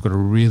 Rocket. I've got a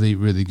really,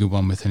 really good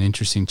one with an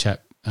interesting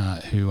chap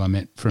who I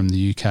met from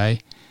the UK.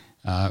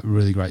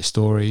 Really great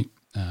story.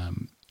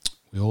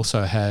 We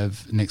also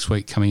have next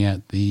week coming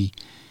out the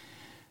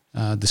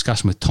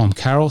discussion with Tom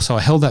Carroll. So I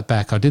held that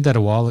back. I did that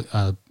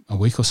a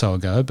week or so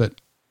ago,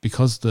 but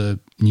because the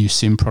new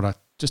sim product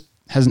just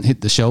hasn't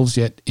hit the shelves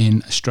yet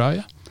in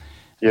Australia,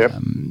 yep.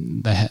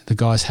 The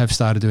guys have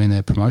started doing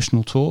their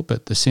promotional tour,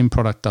 but the sim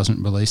product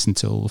doesn't release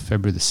until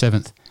February the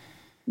 7th.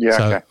 Yeah,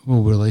 so okay.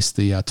 We'll release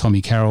the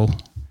Tommy Carroll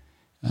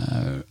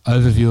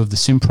overview of the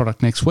sim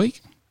product next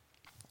week.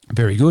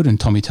 Very good, and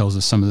Tommy tells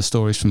us some of the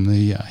stories from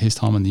his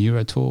time on the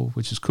Euro Tour,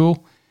 which is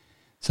cool.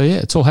 So yeah,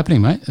 it's all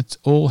happening, mate. It's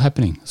all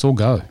happening. It's all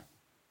go.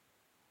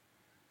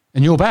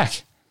 And you're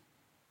back.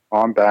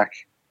 I'm back.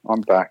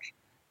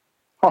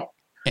 Oh,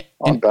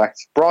 I'm back.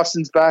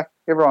 Bryson's back.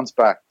 Everyone's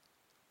back.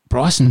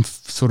 Bryson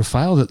sort of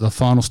failed at the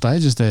final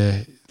stages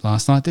there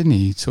last night, didn't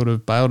he? He sort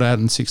of bailed out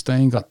in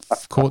 16, got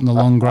caught in the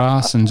long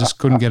grass and just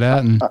couldn't get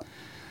out. And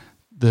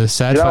the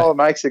sad what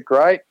makes it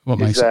great? What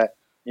makes it?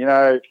 You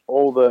know,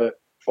 all the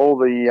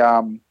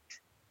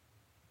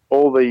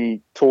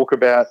talk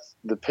about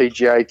the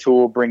PGA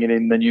Tour bringing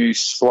in the new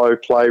slow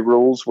play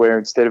rules, where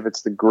instead of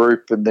it's the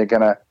group and they're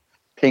going to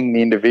ping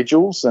the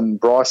individuals, and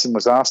Bryson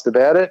was asked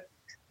about it,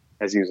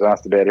 as he was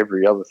asked about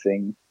every other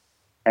thing,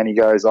 and he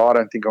goes, I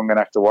don't think I'm going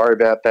to have to worry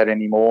about that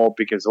anymore,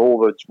 because all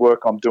the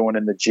work I'm doing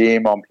in the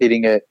gym, I'm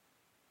hitting it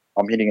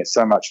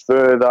so much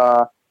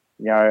further.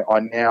 You know, I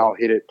now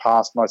hit it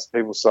past most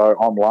people, so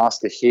I'm last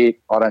to hit.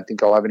 I don't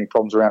think I'll have any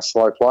problems around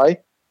slow play.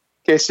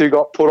 Guess who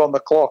got put on the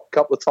clock a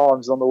couple of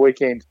times on the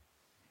weekend?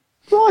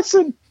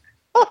 Bryson.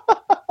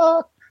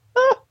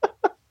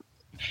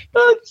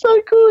 That's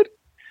so good.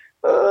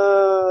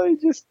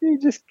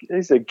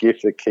 He's a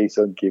gift that keeps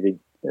on giving.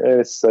 Yeah,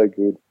 it's so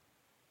good.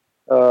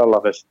 I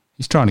love it.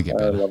 He's trying to get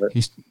better. I love it.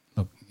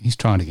 He's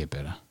trying to get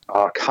better.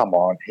 Oh, come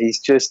on.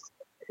 He's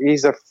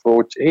a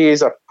fraud. He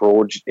is a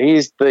fraud. He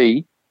is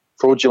the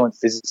fraudulent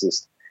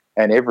physicist.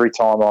 And every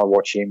time I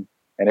watch him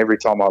and every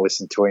time I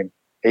listen to him,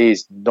 he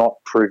is not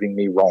proving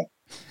me wrong.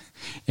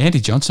 Andy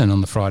Johnson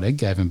on the Fried Egg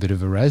gave him a bit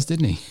of a razz,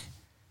 didn't he?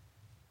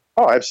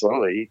 Oh,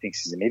 absolutely. He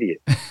thinks he's an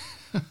idiot.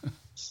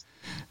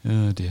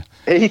 Oh, dear.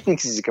 He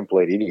thinks he's a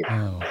complete idiot.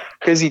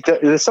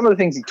 Because some of the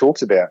things he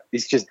talks about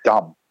is just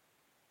dumb.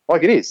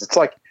 Like it is. It's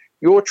like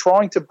you're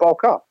trying to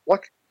bulk up.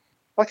 Like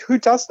who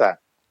does that?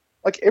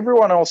 Like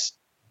everyone else,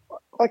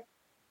 like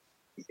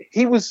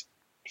he was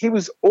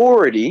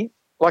already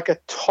like a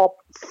top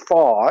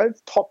 5,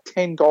 top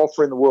 10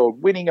 golfer in the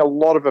world, winning a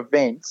lot of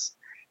events.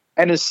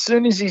 And as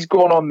soon as he's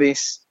gone on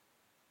this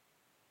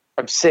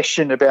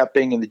obsession about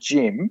being in the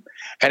gym,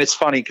 and it's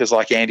funny because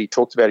like Andy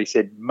talked about, he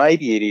said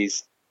maybe it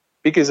is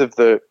because of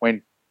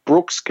when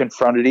Brooks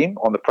confronted him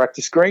on the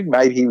practice green,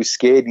 maybe he was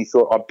scared and he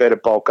thought, I better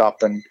bulk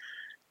up and,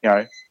 you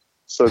know,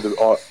 so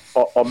that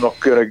I'm not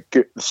going to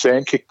get the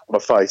sand kicked on my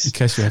face. In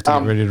case you have to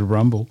get ready to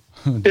rumble.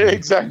 Yeah,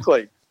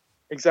 exactly.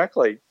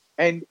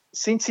 And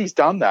since he's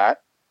done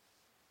that,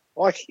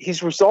 like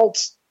his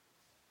results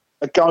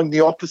are going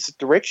the opposite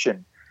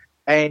direction.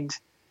 And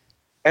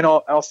I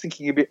was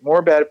thinking a bit more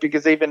about it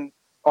because even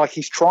like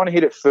he's trying to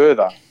hit it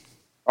further,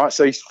 right?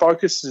 So his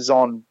focus is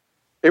on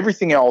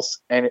everything else,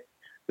 and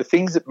the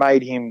things that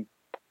made him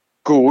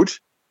good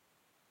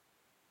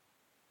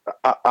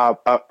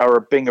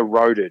are being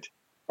eroded,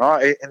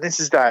 right? And this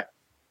is that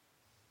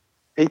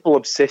people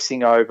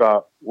obsessing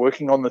over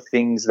working on the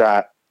things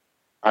that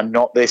are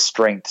not their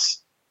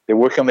strengths. They're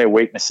working on their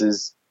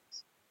weaknesses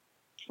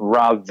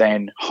rather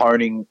than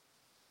honing.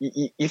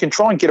 You can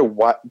try and get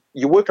away.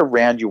 You work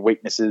around your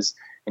weaknesses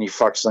and you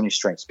focus on your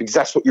strengths because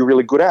that's what you're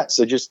really good at.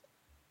 So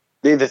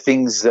they're the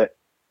things that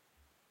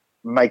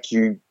make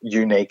you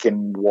unique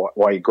and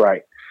why you're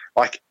great.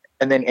 Like,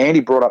 and then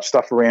Andy brought up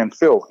stuff around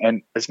Phil,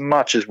 and as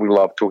much as we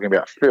love talking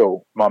about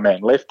Phil, my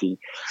man Lefty,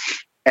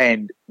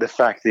 and the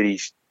fact that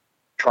he's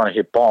trying to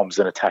hit bombs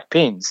and attack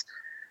pins,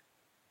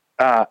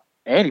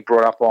 Andy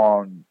brought up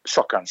on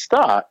Shotgun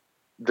Start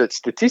that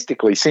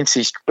statistically, since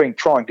he's been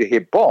trying to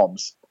hit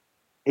bombs,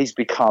 he's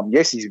become,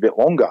 yes, he's a bit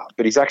longer,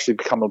 but he's actually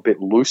become a bit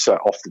looser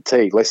off the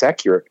tee, less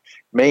accurate,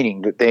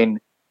 meaning that then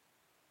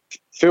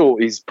Phil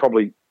is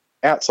probably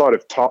outside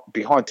of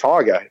behind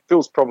Tiger,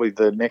 Phil's probably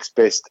the next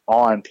best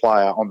iron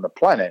player on the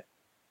planet.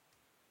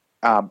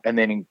 And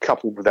then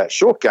coupled with that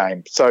short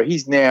game. So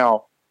he's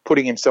now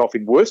putting himself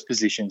in worse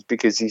positions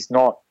because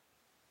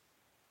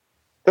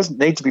doesn't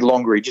need to be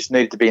longer. He just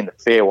needed to be in the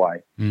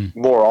fairway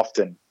more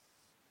often.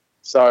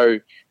 So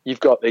you've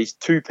got these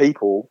two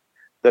people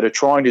that are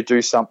trying to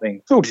do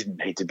something. Phil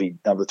didn't need to be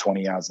another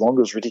 20 yards longer.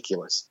 It was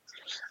ridiculous.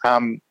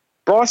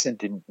 Bryson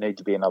didn't need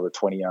to be another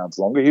 20 yards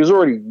longer. He was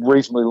already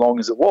reasonably long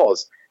as it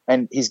was,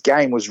 and his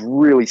game was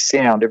really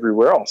sound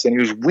everywhere else, and he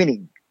was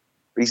winning.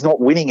 But he's not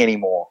winning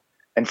anymore,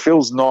 and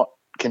Phil's not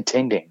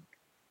contending.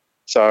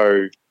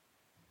 So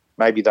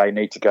maybe they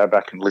need to go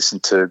back and listen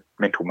to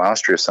Mental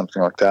Mastery or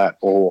something like that,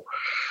 or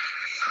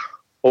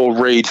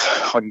read.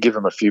 I can give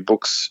them a few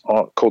books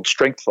called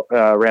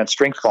around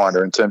Strength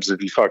Finder, in terms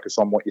of you focus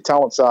on what your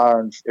talents are,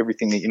 and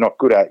everything that you're not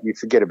good at you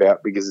forget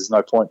about, because there's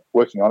no point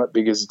working on it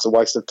because it's a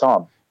waste of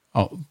time.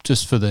 Oh,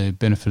 just for the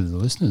benefit of the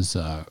listeners,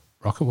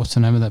 Rocket, what's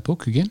the name of that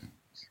book again?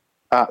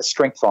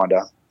 Strength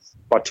Finder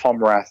by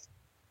Tom Rath.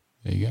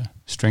 There you go.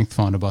 Strength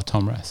Finder by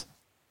Tom Rath.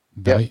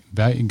 Value,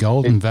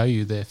 golden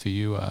value there for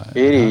you.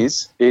 It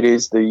is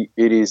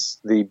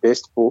the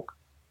best book,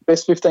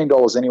 best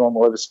 $15 anyone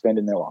will ever spend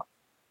in their life.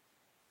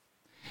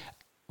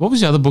 What was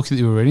the other book that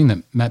you were reading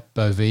that Matt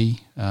Bovee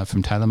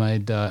from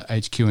TaylorMade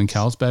HQ in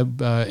Carlsbad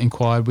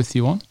inquired with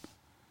you on?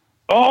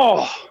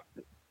 Oh,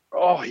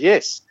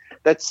 yes.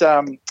 That's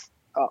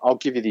I'll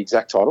give you the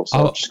exact title.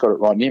 So I've just got it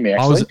right near me,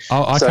 actually.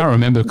 I can't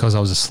remember because I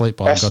was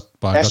asleep.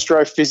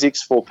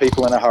 Astrophysics for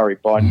People in a Hurry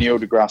by Neil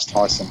deGrasse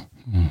Tyson.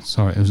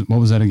 Sorry, what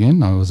was that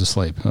again? I was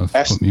asleep.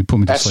 You put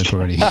me to sleep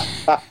already.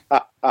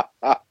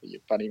 You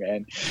funny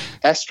man.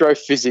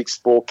 Astrophysics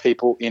for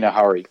People in a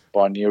Hurry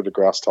by Neil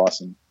deGrasse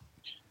Tyson.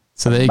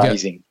 So there you go.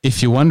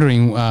 If you're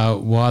wondering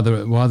why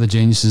the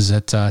geniuses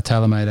at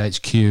TaylorMade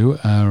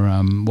HQ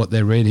are what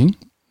they're reading,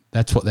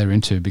 that's what they're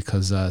into,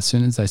 because as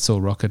soon as they saw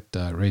Rocket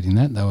reading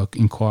that, they were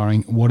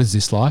inquiring, what is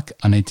this like?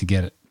 I need to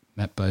get it.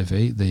 Matt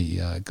Bovee,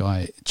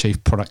 the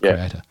chief product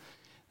creator.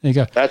 There you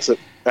go. That's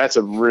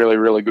a really,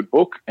 really good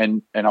book,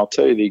 and I'll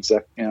tell you the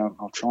exact.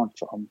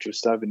 I'm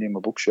just over near my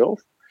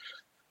bookshelf.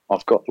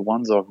 I've got the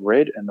ones I've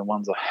read and the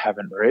ones I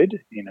haven't read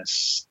in a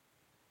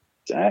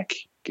stack.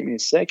 Give me a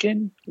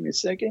second.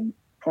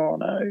 Oh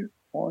no,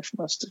 wife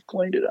must have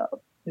cleaned it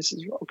up. This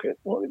is Rocket.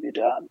 What have you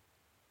done?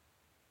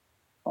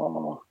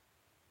 Oh,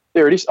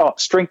 there it is. Oh,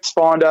 Strength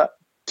Finder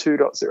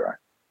 2.0.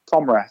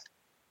 Tom Rath.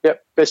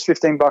 Yep, best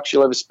 $15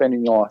 you'll ever spend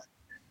in your life.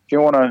 If you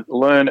want to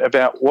learn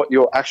about what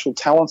your actual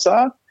talents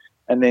are,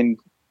 and then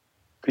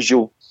this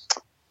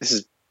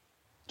is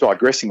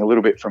digressing a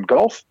little bit from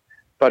golf,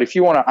 but if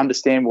you want to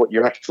understand what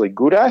you're actually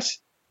good at,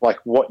 like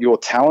what your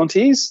talent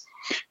is,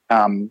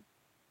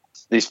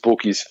 this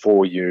book is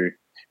for you,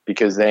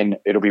 because then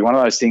it'll be one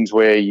of those things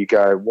where you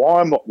go,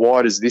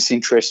 why does this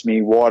interest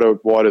me? Why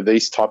do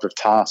these type of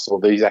tasks or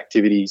these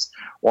activities,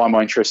 why am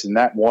I interested in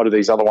that? Why do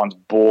these other ones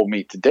bore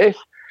me to death?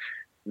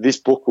 This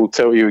book will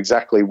tell you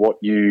exactly what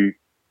you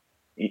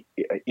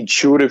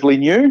intuitively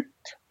knew,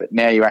 but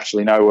now you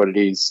actually know what it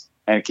is,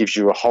 and it gives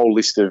you a whole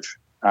list of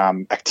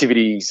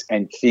activities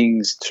and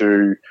things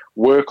to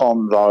work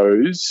on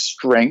those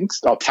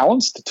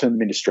talents to turn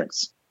them into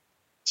strengths.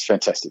 It's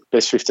fantastic.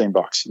 Best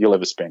 $15 you'll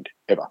ever spend,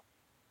 ever.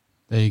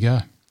 There you go.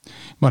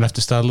 Might have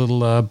to start a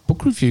little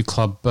book review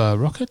club,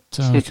 Rocket.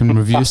 We can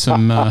review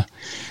some...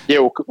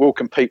 we'll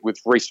compete with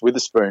Reese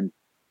Witherspoon.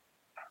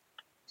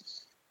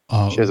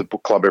 She has a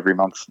book club every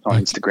month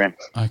on Instagram.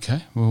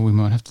 Okay, well, we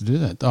might have to do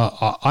that.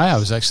 I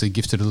was actually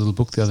gifted a little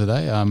book the other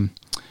day.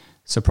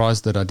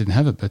 Surprised that I didn't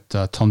have it, but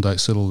Tom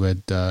Doak's Little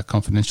Red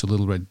Confidential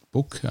Little Red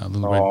book,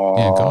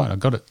 guide. I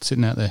got it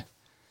sitting out there.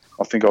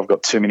 I think I've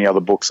got too many other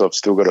books I've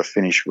still got to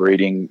finish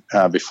reading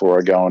before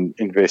I go and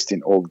invest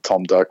in all the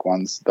Tom Doak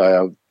ones.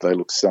 They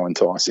look so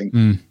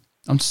enticing.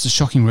 I'm just a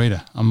shocking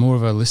reader. I'm more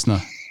of a listener,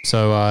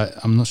 so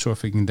I'm not sure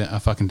if I can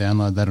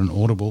download that on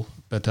Audible.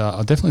 But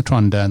I'll definitely try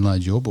and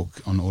download your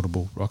book on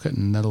Audible, Rocket,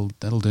 and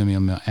that'll do me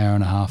on my hour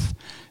and a half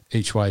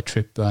each way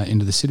trip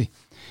into the city.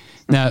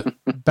 Now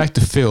back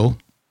to Phil.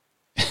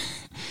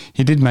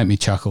 He did make me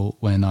chuckle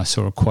when I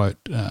saw a quote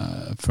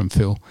from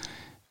Phil.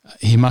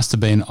 He must have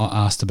been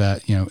asked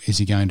about, is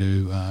he going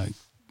to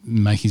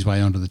make his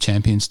way onto the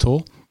Champions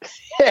Tour?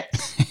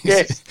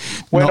 Yes.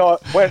 When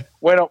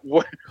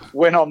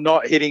I'm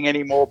not hitting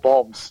any more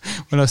bombs.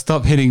 When I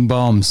stop hitting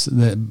bombs,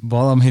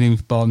 while I'm hitting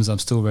bombs, I'm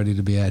still ready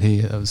to be out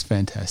here. That was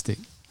fantastic.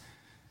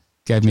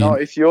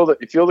 If you're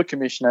the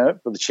commissioner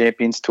for the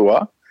Champions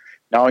Tour,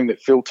 knowing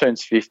that Phil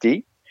turns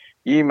 50,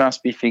 you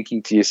must be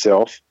thinking to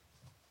yourself,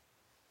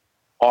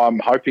 I'm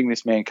hoping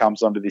this man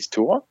comes onto this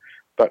tour.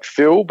 But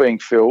Phil, being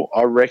Phil,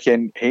 I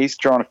reckon he's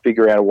trying to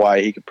figure out a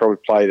way he could probably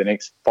play the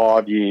next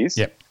 5 years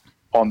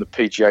on the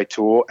PGA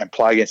Tour and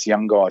play against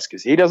young guys,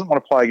 because he doesn't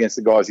want to play against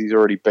the guys he's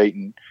already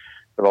beaten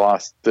for the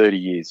last 30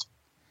 years.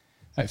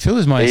 Hey, Phil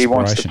is my inspiration. He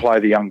wants to play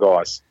the young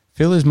guys.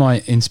 Phil is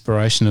my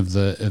inspiration of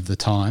the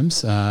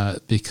times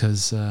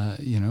because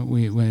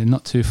we're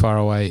not too far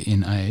away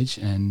in age,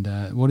 and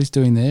what he's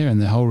doing there and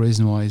the whole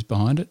reason why he's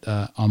behind it,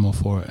 I'm all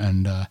for it.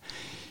 And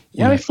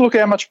if you look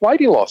how much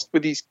weight he lost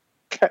with his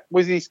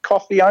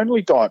coffee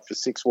only diet for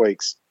 6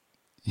 weeks.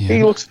 Yeah.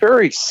 He looks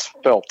very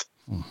svelte.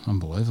 Oh,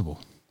 unbelievable.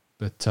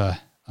 But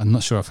I'm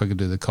not sure if I could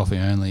do the coffee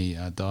only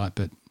diet.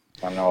 But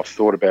I don't know. I've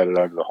thought about it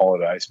over the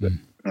holidays, but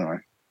I don't know.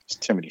 There's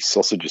too many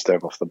sausages to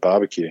have off the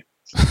barbecue.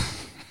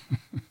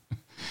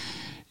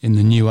 in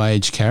the new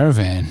age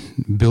caravan,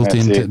 built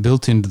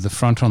into the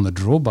front on the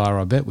drawbar,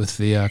 I bet, with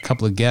the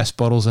couple of gas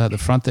bottles out the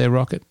front there,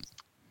 Rocket.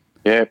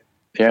 Yeah.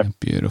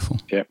 Beautiful.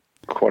 Yeah,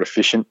 quite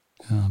efficient.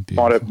 Oh,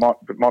 beautiful.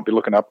 Might be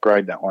looking to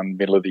upgrade that one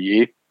middle of the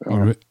year.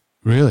 Oh,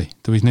 really?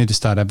 Do we need to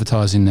start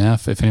advertising now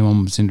if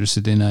anyone was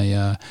interested in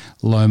a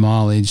low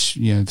mileage,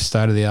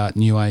 state of the art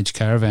new age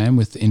caravan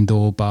with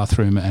indoor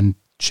bathroom and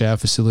shower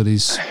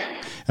facilities,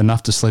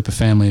 enough to sleep a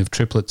family of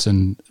triplets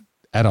and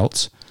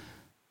adults?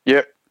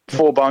 Yep,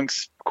 4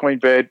 bunks, queen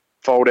bed,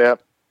 fold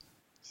out,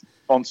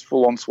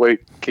 full ensuite,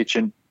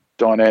 kitchen,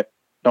 dinette,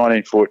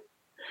 19 foot,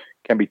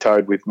 can be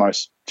towed with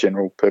most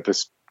general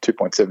purpose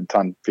 2.7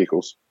 ton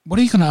vehicles. What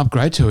are you going to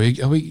upgrade to?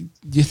 Do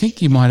you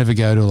think you might ever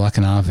go to like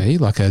an RV,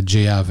 like a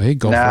GRV,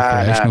 golf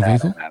recreational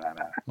vehicle?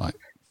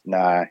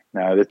 No.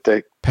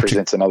 That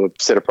presents another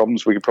set of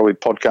problems. We could probably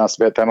podcast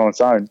about that on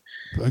its own.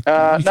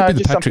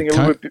 Just something a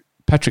little bit.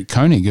 Patrick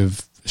Koenig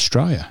of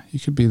Australia. You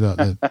could be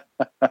the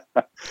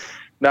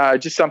No,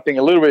 just something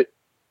a little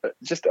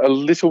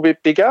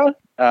bit bigger.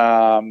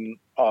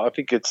 I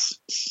think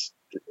it's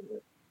a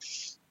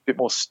bit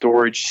more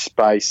storage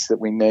space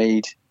that we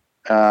need.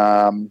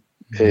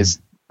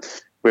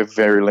 We have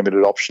very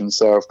limited options,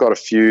 so I've got a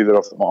few that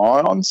I've got my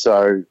eye on.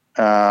 So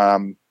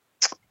one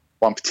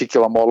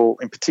particular model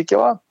in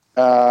particular,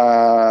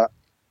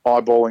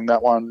 eyeballing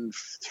that one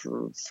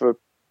for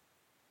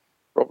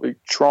probably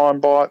try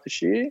and buy it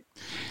this year.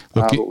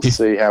 But we'll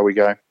see how we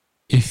go.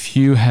 If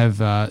you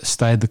have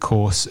stayed the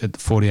course at the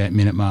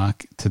 48-minute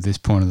mark to this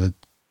point of the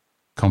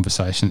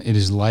conversation, it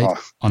is late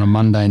on a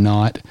Monday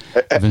night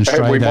of an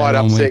Australia Day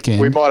long weekend.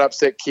 We might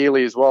upset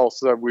Keely as well.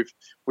 So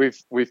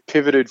we've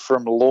pivoted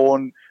from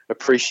lawn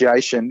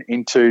appreciation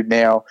into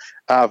now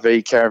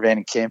RV, caravan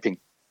and camping.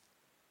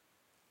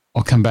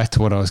 I'll come back to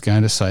what I was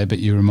going to say, but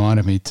you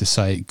reminded me to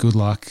say good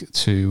luck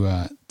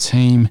to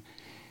team.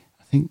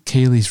 I think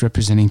Keely's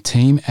representing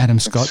team Adam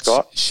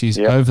Scott. She's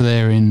over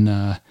there in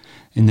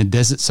the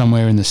desert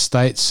somewhere in the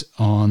States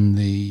on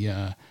the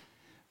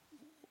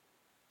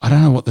I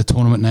don't know what the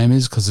tournament name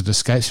is because it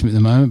escapes me at the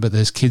moment, but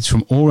there's kids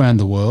from all around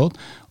the world,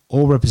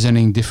 all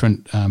representing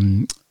different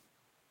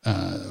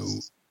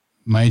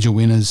major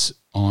winners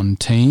on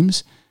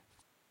teams,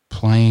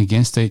 playing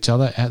against each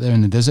other out there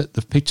in the desert.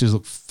 The pictures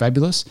look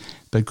fabulous,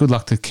 but good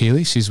luck to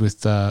Keely. She's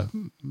with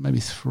maybe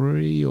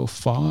 3 or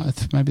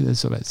 5, maybe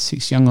there's about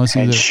 6 young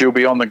Aussies. And she'll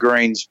be on the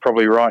greens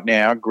probably right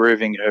now,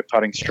 grooving her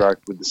putting stroke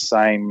with the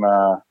same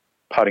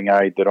putting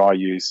aid that I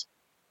use.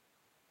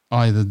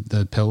 Oh,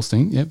 the Pels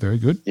thing. Yeah, very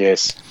good.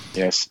 Yes.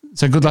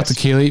 So good luck to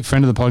Keely,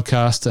 friend of the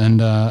podcast, and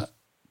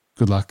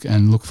good luck,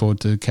 and look forward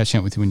to catching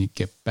up with you when you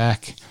get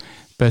back.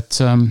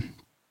 But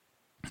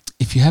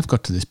if you have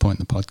got to this point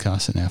in the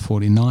podcast at now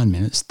 49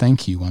 minutes,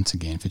 thank you once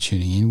again for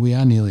tuning in. We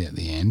are nearly at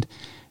the end.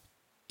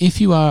 If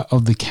you are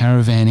of the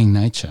caravanning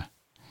nature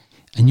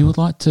and you would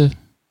like to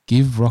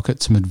give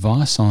Rocket some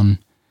advice on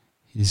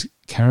his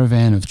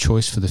caravan of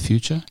choice for the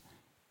future,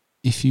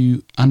 if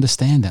you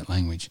understand that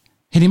language,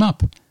 hit him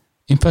up.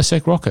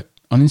 InfoSec Rocket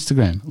on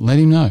Instagram. Let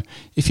him know.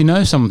 If you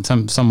know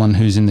someone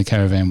who's in the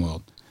caravan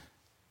world,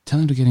 tell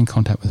him to get in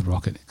contact with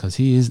Rocket because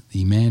he is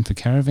the man for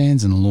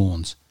caravans and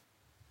lawns.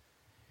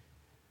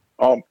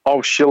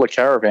 I'll shill a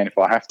caravan if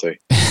I have to.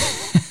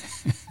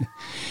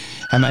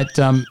 Hey, mate,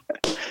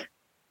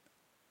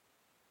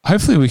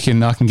 hopefully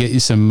I can get you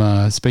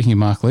some, speaking of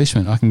Mark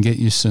Leishman, I can get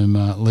you some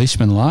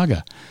Leishman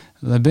Lager.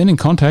 They've been in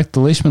contact. The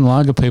Leishman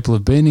Lager people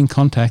have been in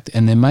contact,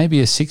 and there may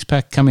be a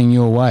 6-pack coming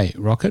your way,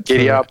 Rocket,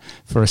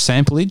 for a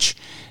samplage.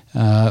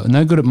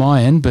 No good at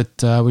my end,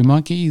 but we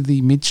might get you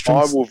the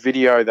mid-strength. I will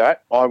video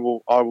that. I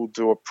will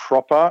do a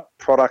proper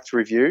product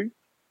review.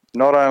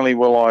 Not only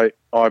will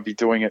I be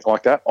doing it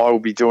like that, I will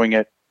be doing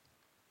it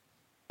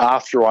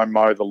after I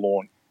mow the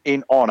lawn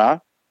in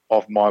honour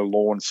of my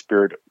lawn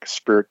spirit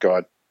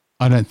guide.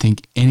 I don't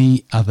think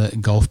any other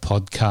golf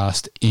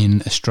podcast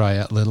in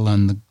Australia, let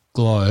alone the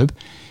globe,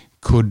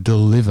 could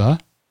deliver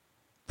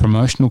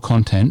promotional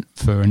content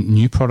for a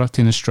new product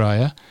in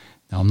Australia.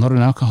 Now, I'm not an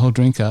alcohol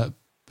drinker,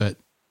 but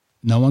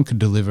no one could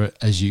deliver it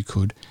as you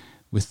could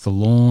with the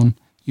lawn.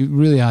 You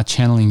really are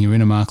channeling your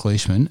inner Mark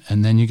Leishman,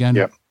 and then you're going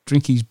to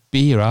drink his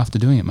beer after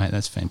doing it, mate.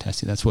 That's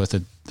fantastic. That's worth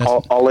it.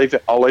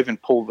 I'll even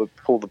pull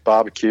the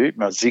barbecue,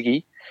 my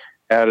Ziggy,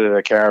 out of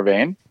the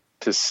caravan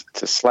to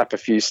slap a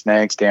few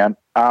snags down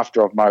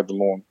after I've mowed the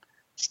lawn.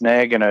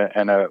 Snag and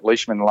a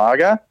Leishman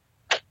Lager.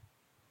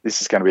 This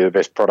is going to be the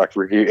best product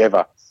review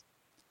ever.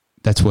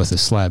 That's worth a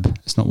slab.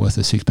 It's not worth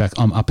a 6-pack.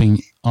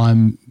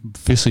 I'm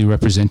officially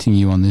representing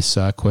you on this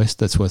quest.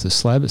 That's worth a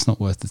slab. It's not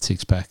worth the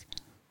 6-pack.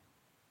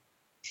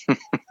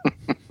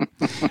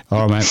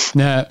 All right, mate.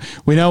 Now,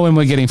 we know when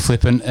we're getting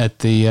flippant at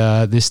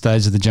the this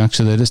stage of the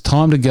juncture that it's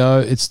time to go.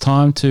 It's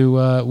time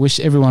to wish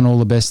everyone all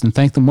the best and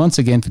thank them once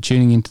again for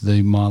tuning into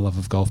the My Love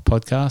of Golf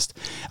podcast.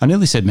 I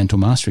nearly said Mental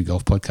Mastery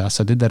Golf podcast.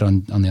 I did that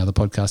on the other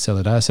podcast the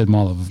other day. I said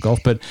My Love of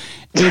Golf. But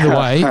either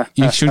way,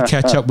 you should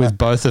catch up with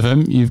both of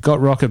them. You've got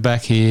Rocket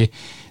back here.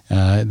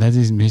 That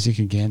is music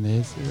again.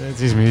 There's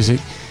his music.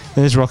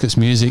 There's Rocket's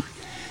music.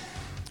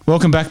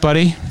 Welcome back,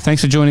 buddy.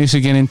 Thanks for joining us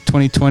again in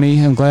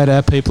 2020. I'm glad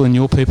our people and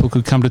your people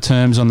could come to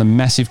terms on the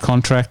massive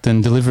contract,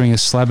 and delivering a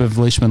slab of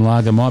Leishman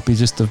lager might be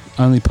just the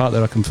only part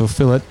that I can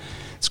fulfill it.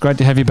 It's great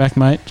to have you back,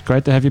 mate. It's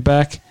great to have you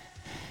back.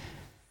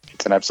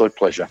 It's an absolute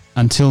pleasure.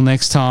 Until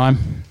next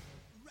time,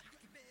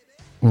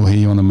 we'll hear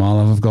you on the My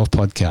Love of Golf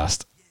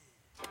podcast.